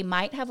 or they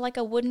might have like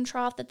a wooden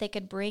trough that they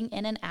could bring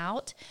in and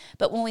out.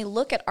 But when we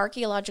look at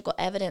archaeological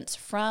evidence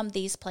from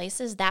these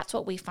places, that's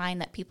what we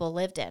find that people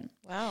lived in.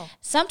 Wow.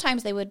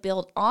 Sometimes they would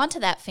build onto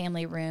that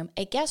family room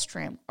a guest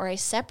room or a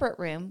separate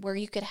room where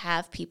you could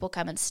have people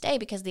come and stay,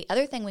 because the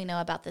other thing we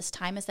know about this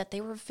time is that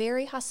they were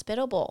very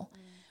hospitable.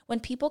 When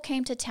people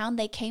came to town,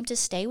 they came to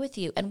stay with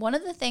you. And one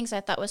of the things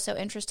I thought was so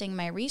interesting in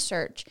my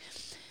research,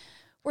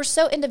 we're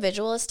so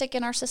individualistic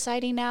in our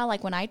society now.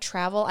 Like when I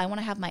travel, I want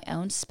to have my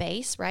own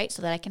space, right?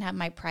 So that I can have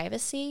my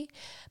privacy.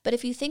 But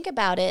if you think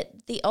about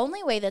it, the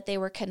only way that they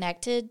were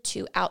connected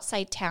to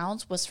outside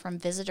towns was from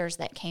visitors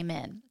that came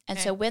in. And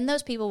so when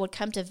those people would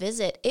come to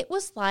visit, it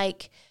was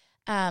like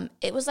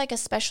a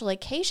special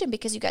occasion,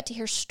 because you got to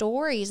hear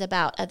stories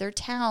about other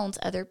towns,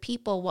 other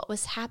people, what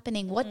was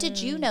happening. What did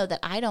you know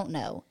that I don't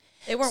know?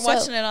 They weren't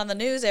watching it on the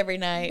news every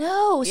night.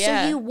 No,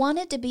 Yeah. so you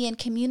wanted to be in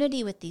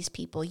community with these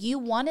people. You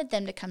wanted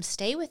them to come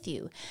stay with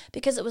you,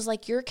 because it was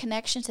like your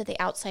connection to the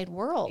outside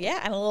world.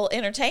 Yeah, and a little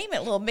entertainment,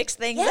 a little mix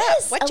things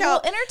Yes, up. a little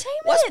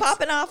entertainment. What's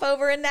popping off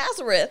over in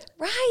Nazareth?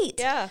 Right.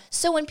 Yeah.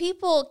 So when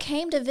people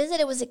came to visit,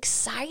 it was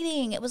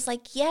exciting. It was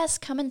like, yes,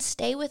 come and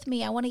stay with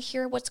me. I want to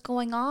hear what's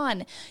going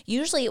on.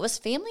 Usually it was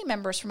family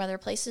members from other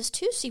places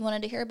too, so you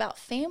wanted to hear about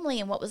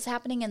family and what was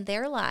happening in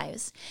their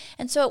lives.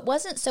 And so it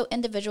wasn't so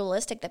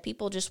individualistic that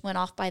people just went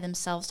off by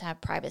themselves to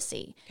have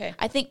privacy. Okay.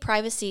 I think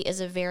privacy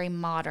is a very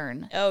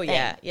modern Oh, thing.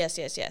 yeah. Yes.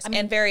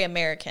 And very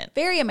American.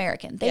 Very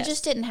American. They Yes.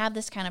 just didn't have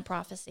this kind of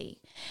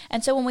prophecy.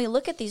 And so when we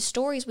look at these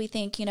stories, we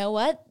think, you know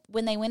what?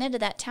 When they went into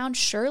that town,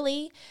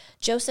 surely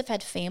Joseph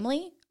had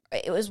family.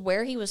 It was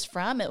where he was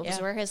from. It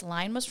was where his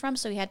line was from.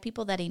 So he had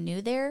people that he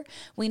knew there.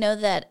 We know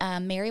that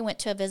Mary went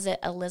to visit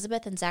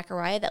Elizabeth and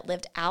Zechariah that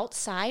lived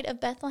outside of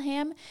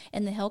Bethlehem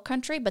in the hill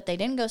country, but they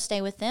didn't go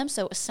stay with them.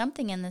 So it was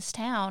something in this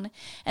town.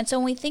 And so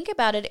when we think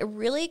about it, it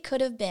really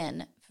could have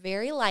been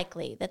very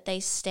likely that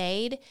they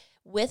stayed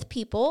with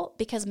people,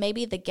 because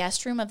maybe the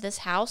guest room of this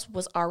house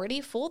was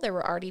already full. There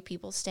were already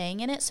people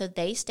staying in it. So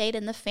they stayed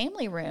in the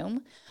family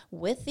room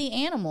with the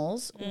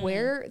animals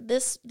where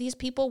these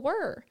people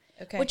were.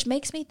 Okay. Which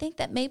makes me think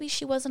that maybe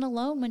she wasn't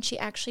alone when she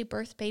actually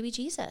birthed baby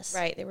Jesus.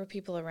 Right. There were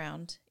people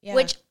around. Yeah.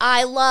 Which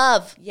I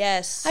love.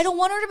 Yes. I don't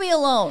want her to be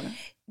alone.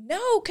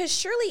 No, because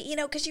surely,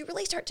 because you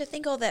really start to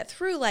think all that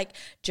through. Like,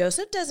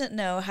 Joseph doesn't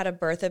know how to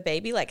birth a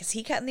baby. Like, is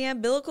he cutting the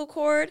umbilical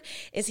cord?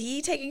 Is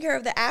he taking care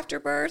of the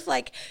afterbirth?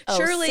 Like,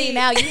 surely. See,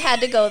 now you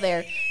had to go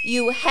there.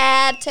 You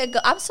had to go.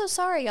 I'm so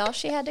sorry, y'all.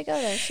 She had to go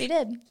there. She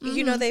did.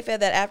 You know they fed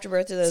that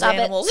afterbirth to those Stop it.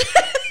 animals.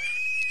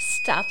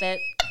 Stop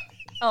it.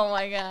 Oh,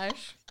 my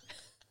gosh.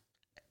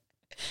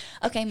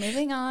 Okay,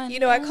 moving on.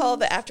 I call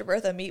the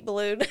afterbirth a meat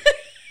balloon. You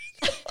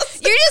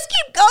just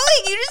keep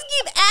going. You just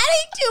keep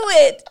adding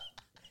to it.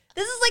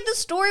 This is like the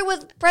story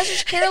with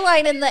Precious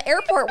Caroline in the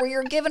airport where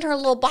you're giving her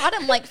little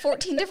bottom like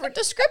 14 different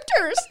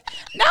descriptors.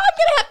 Now I'm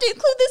going to have to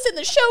include this in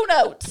the show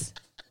notes.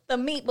 The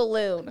meat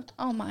balloon.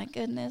 Oh, my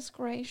goodness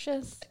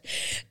gracious.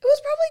 It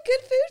was probably good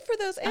food for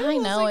those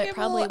animals. I know, to it give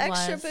probably a little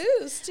extra was.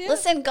 boost. Yeah.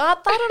 Listen, God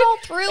thought it all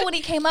through when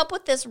he came up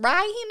with this,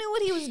 right? He knew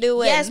what he was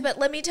doing. Yes, but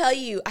let me tell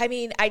you,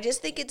 I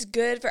just think it's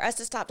good for us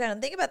to stop down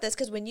and think about this,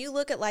 because when you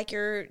look at like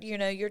your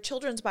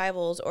children's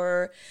Bibles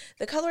or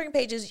the coloring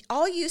pages,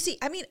 all you see,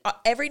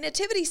 every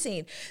nativity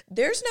scene,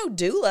 there's no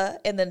doula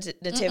in the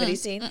nativity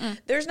scene.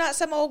 There's not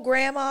some old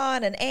grandma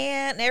and an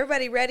aunt and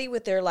everybody ready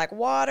with their like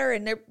water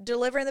and they're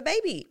delivering the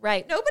baby.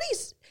 Right.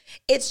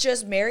 It's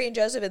just Mary and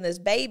Joseph and this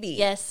baby.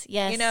 Yes.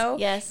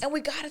 Yes. And we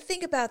got to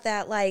think about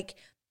that. Like,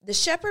 the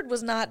shepherd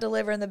was not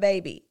delivering the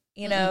baby.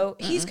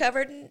 He's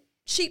covered in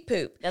sheep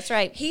poop. That's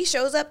right. He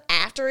shows up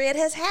after it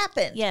has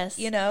happened. Yes.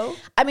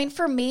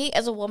 For me,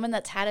 as a woman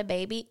that's had a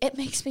baby, it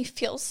makes me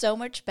feel so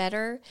much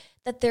better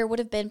that there would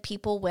have been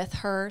people with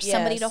her,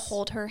 somebody to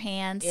hold her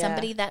hand,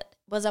 somebody that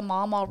was a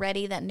mom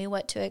already that knew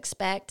what to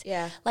expect.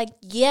 Yeah. Like,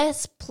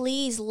 yes,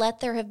 please let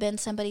there have been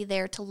somebody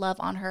there to love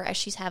on her as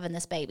she's having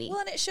this baby.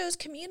 Well, and it shows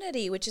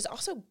community, which is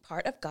also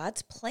part of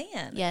God's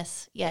plan.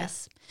 Yes.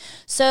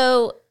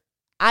 So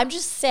I'm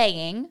just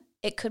saying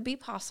it could be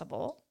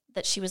possible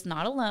that she was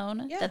not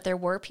alone, Yeah. that there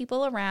were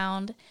people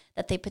around,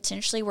 that they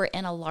potentially were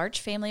in a large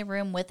family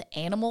room with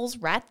animals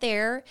right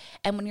there.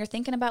 And when you're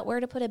thinking about where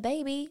to put a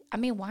baby, I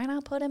mean, why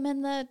not put him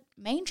in the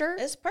manger?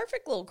 It's a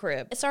perfect little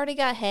crib. It's already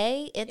got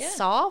hay. It's Yeah.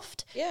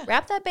 soft. Yeah.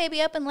 Wrap that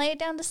baby up and lay it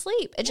down to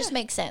sleep. It just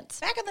makes sense.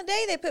 Back in the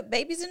day, they put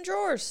babies in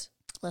drawers.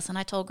 Listen,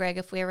 I told Greg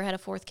if we ever had a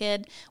fourth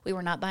kid, we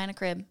were not buying a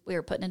crib. We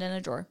were putting it in a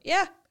drawer.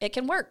 Yeah. It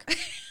can work.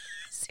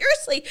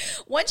 Seriously,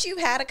 once you've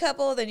had a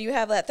couple, then you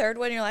have that third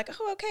one. You're like,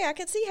 oh, okay, I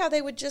can see how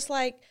they would just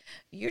like,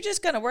 we're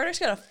just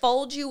gonna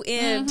fold you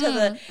into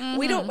the.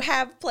 We don't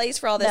have place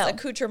for all this No.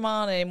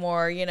 accoutrement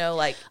anymore. You know,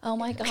 like Oh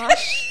my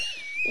gosh.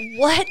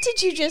 What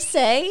did you just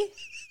say?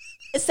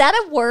 Is that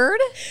a word?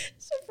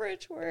 it's a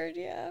French word.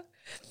 Yeah,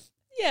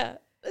 yeah,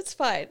 it's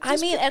fine. I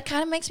mean, it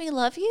kind of makes me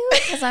love you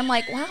because I'm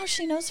like, wow,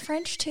 she knows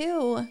French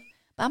too.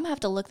 But I'm going to have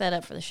to look that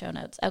up for the show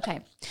notes.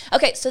 Okay.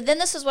 Okay, so then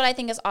this is what I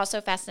think is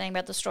also fascinating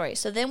about the story.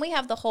 So then we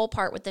have the whole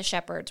part with the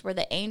shepherds where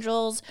the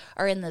angels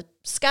are in the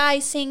sky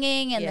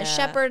singing and Yeah. the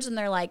shepherds, and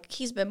they're like,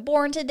 he's been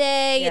born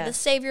today, Yeah. the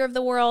savior of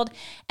the world.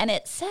 And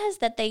it says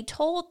that they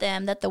told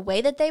them that the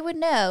way that they would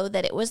know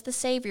that it was the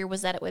savior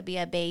was that it would be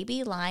a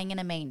baby lying in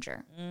a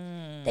manger.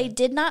 They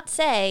did not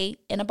say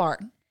in a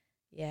barn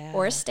yeah,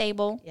 or a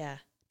stable. yeah.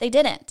 They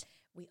didn't.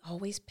 We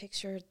always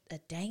picture a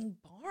dang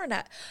barn.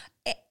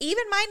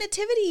 Even my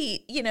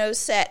nativity,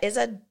 set is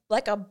a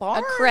barn,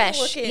 A creche,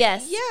 looking-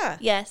 yes. yeah,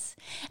 Yes.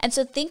 And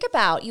so think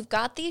about, you've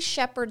got these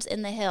shepherds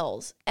in the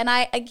hills. And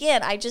I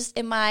just,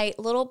 in my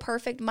little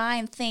perfect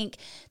mind, think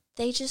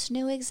they just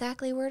knew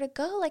exactly where to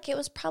go. Like it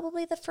was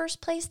probably the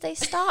first place they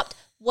stopped.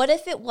 What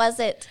if it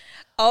wasn't?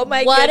 Oh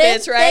my What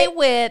goodness, if right? they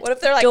went what if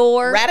they're like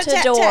door to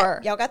rat-a-tat-tat?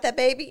 door? Y'all got that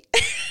baby?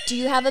 Do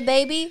you have a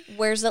baby?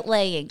 Where's it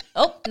laying?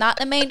 Oh,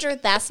 not in a manger.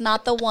 That's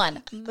not the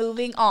one.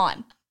 Moving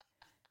on.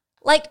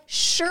 Like,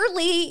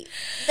 surely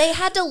they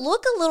had to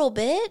look a little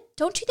bit.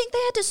 Don't you think they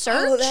had to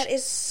search? Oh, that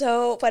is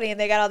so funny. And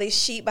they got all these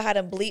sheep behind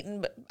them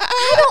bleating. But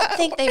I don't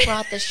think they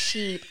brought the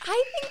sheep.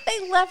 I think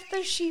they left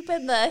the sheep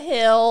in the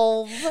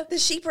hills the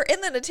sheep are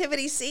in the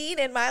nativity scene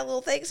in my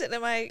little thing sitting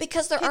in my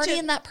because they're already kitchen.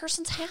 in that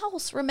person's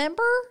house.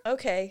 Remember?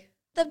 Okay.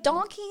 The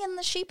donkey and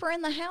the sheep are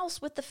in the house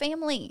with the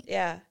family.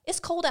 Yeah. It's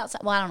cold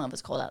outside. Well, I don't know if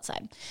it's cold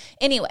outside.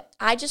 Anyway,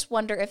 I just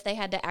wonder if they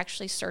had to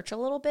actually search a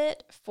little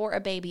bit for a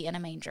baby in a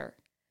manger.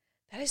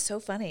 That is so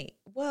funny.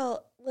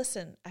 Well,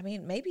 listen, I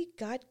mean, maybe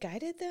God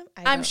guided them.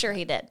 I'm sure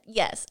he did.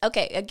 Yes.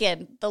 Okay.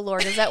 Again, the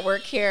Lord is at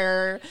work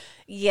here.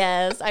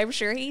 Yes, I'm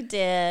sure he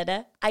did.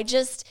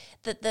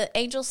 The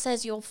angel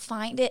says you'll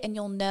find it and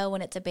you'll know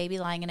when it's a baby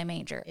lying in a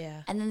manger.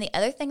 Yeah. And then the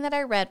other thing that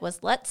I read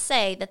was, let's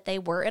say that they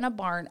were in a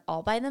barn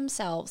all by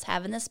themselves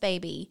having this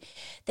baby.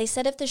 They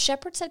said if the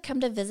shepherds had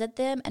come to visit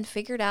them and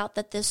figured out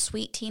that this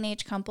sweet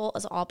teenage couple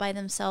is all by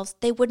themselves,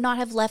 they would not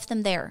have left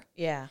them there.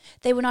 Yeah.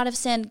 They would not have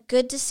said,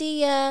 good to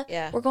see ya.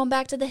 Yeah. We're going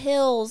back to the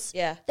hills.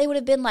 Yeah. They would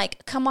have been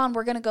like, come on,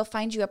 we're going to go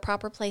find you a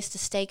proper place to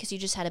stay because you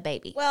just had a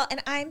baby. Well,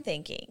 and I'm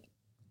thinking,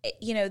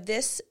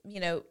 this,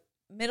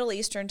 Middle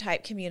Eastern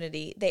type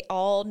community, they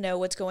all know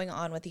what's going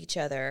on with each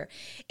other.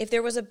 If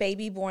there was a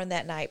baby born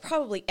that night,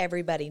 probably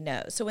everybody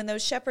knows. So when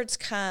those shepherds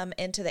come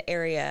into the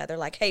area, they're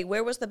like, hey,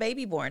 where was the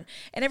baby born?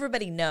 And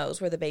everybody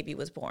knows where the baby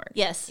was born.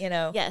 Yes.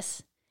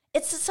 Yes.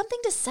 It's something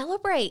to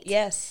celebrate.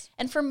 Yes.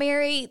 And for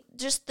Mary,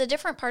 just the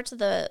different parts of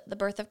the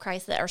birth of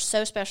Christ that are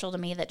so special to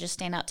me, that just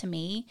stand out to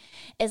me,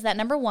 is that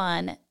number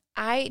one,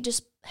 I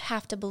just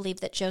have to believe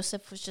that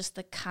Joseph was just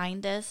the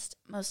kindest,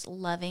 most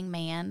loving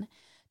man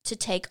to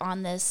take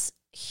on this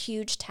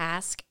huge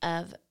task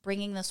of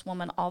bringing this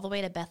woman all the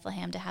way to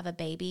Bethlehem to have a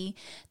baby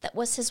that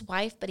was his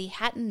wife, but he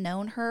hadn't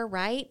known her,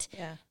 right?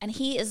 Yeah. And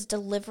he is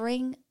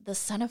delivering the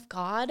Son of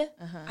God.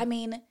 I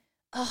mean,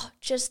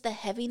 just the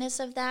heaviness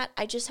of that.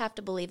 I just have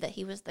to believe that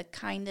he was the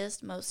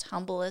kindest, most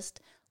humblest,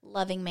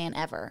 loving man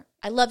ever.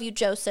 I love you,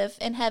 Joseph,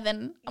 in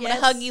heaven. I'm going Yes.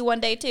 to hug you one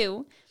day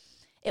too.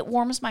 It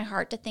warms my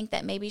heart to think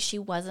that maybe she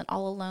wasn't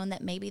all alone,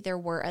 that maybe there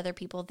were other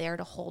people there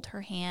to hold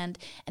her hand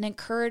and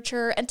encourage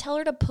her and tell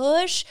her to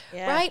push,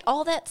 Yeah. right?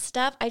 All that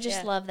stuff. I just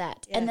Yeah. love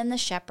that. Yeah. And then the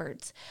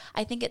shepherds.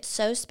 I think it's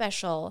so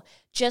special.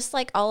 Just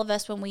like all of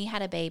us when we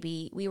had a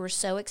baby, we were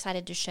so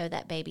excited to show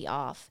that baby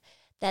off,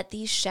 that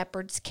these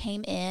shepherds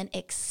came in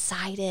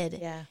excited.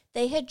 Yeah.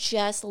 They had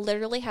just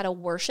literally had a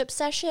worship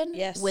session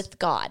Yes. with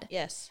God.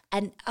 Yes.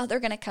 And they're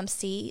going to come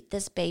see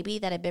this baby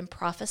that had been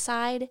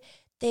prophesied.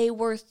 They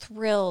were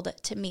thrilled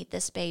to meet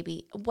this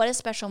baby. What a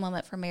special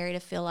moment for Mary to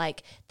feel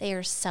like they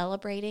are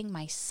celebrating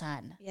my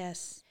son.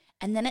 Yes.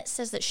 And then it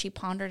says that she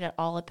pondered it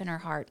all up in her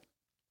heart.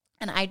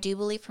 And I do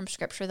believe from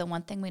Scripture, the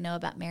one thing we know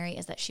about Mary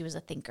is that she was a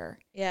thinker,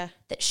 Yeah.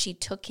 that she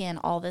took in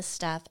all this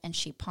stuff and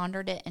she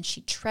pondered it and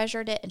she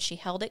treasured it and she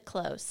held it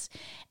close.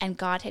 And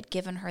God had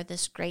given her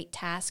this great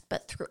task,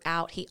 but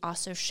throughout he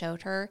also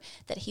showed her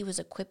that he was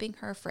equipping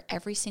her for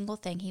every single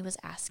thing he was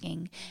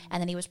asking. And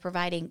then he was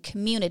providing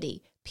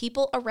community,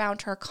 people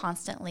around her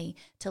constantly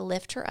to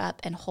lift her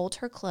up and hold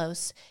her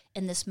close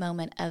in this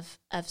moment of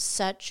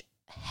such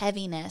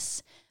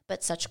heaviness,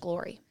 but such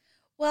glory.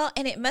 Well,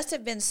 and it must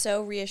have been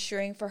so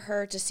reassuring for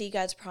her to see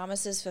God's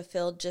promises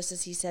fulfilled just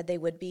as he said they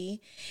would be.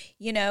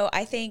 You know,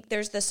 I think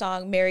there's the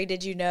song, Mary,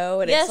 Did You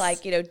Know? And Yes. it's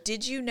like, you know,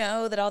 did you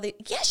know that all the...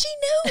 Yes,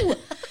 she knew.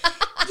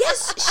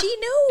 Yes, she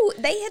knew.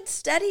 They had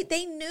studied.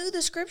 They knew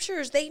the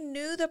scriptures. They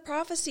knew the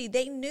prophecy.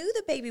 They knew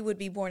the baby would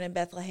be born in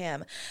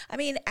Bethlehem. I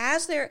mean,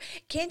 as they're...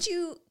 can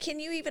you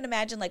even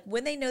imagine, like,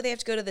 when they know they have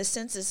to go to the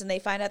census and they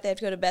find out they have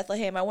to go to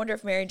Bethlehem, I wonder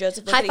if Mary and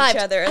Joseph look at High-fived.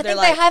 each other and I they're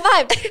think like, they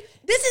high-fived.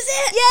 this is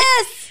it.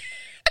 Yes.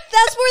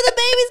 That's where the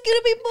baby's going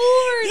to be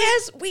born.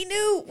 Yes, we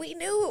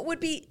knew it would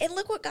be. And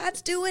look what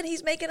God's doing.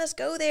 He's making us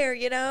go there,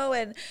 you know.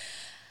 And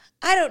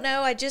I don't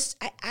know. I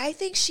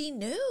think she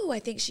knew. I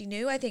think she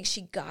knew. I think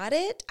she got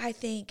it. I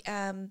think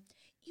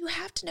you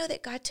have to know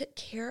that God took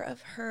care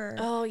of her.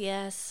 Oh,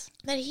 yes.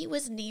 That he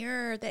was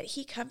near, that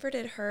he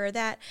comforted her,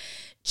 that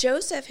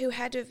Joseph, who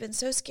had to have been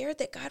so scared,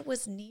 that God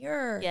was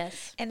near.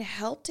 Yes. And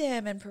helped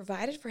him and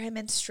provided for him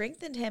and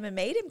strengthened him and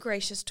made him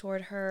gracious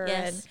toward her.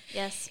 Yes. And,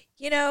 Yes.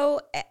 you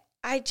know,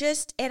 I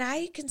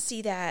can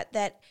see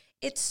that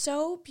it's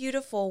so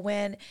beautiful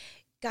when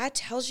God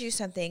tells you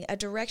something, a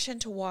direction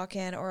to walk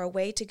in or a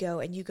way to go,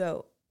 and you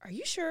go, are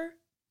you sure?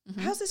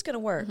 Mm-hmm. How's this going to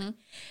work? Mm-hmm.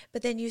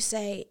 But then you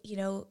say, you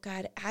know,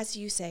 God, as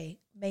you say,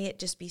 may it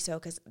just be so,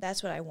 because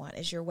that's what I want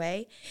is your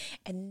way.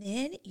 And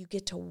then you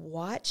get to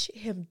watch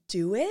him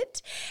do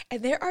it.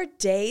 And there are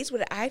days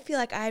when I feel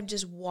like I'm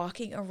just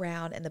walking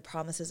around in the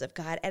promises of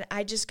God, and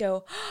I just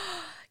go,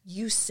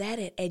 you said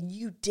it and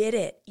you did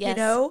it, Yes, you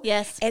know?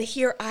 yes. And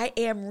here I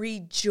am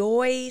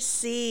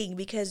rejoicing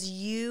because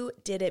you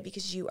did it,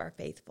 because you are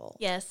faithful.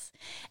 Yes.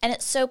 And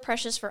it's so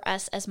precious for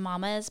us as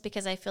mamas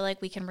because I feel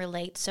like we can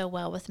relate so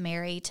well with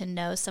Mary to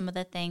know some of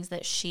the things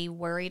that she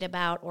worried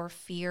about or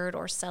feared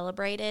or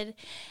celebrated.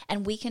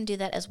 And we can do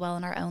that as well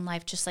in our own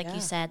life, just like you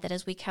said, that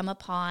as we come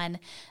upon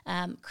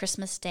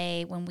Christmas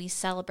Day, when we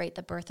celebrate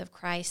the birth of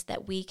Christ,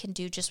 that we can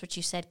do just what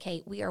you said,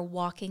 Kate. We are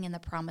walking in the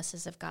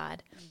promises of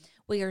God.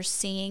 We are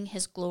seeing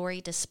his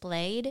glory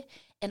displayed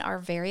in our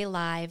very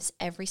lives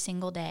every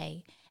single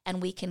day,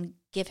 and we can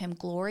give him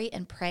glory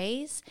and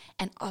praise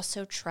and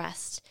also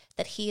trust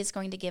that he is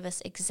going to give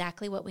us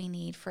exactly what we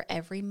need for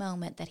every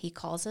moment that he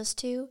calls us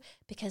to,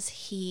 because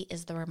he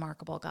is the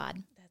remarkable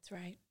God. That's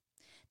right.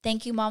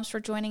 Thank you, moms,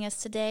 for joining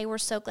us today. We're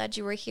so glad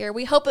you were here.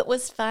 We hope it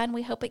was fun.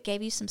 We hope it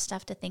gave you some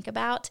stuff to think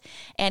about.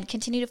 And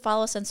continue to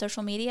follow us on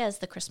social media as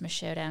the Christmas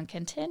Showdown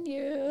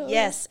continues.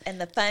 Yes, and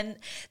the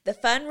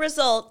fun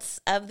results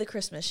of the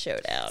Christmas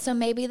Showdown. So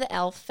maybe the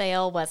elf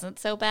fail wasn't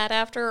so bad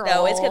after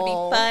all. No, it's going to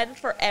be fun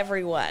for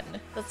everyone.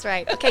 That's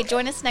right. Okay,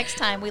 join us next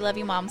time. We love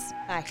you, moms.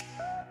 Bye.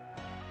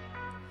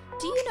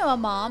 Do you know a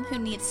mom who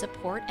needs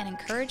support and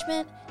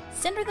encouragement?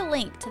 Send her the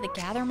link to the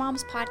Gather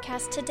Moms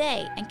podcast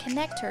today and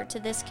connect her to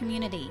this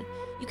community.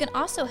 You can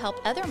also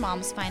help other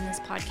moms find this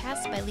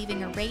podcast by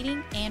leaving a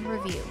rating and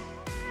review.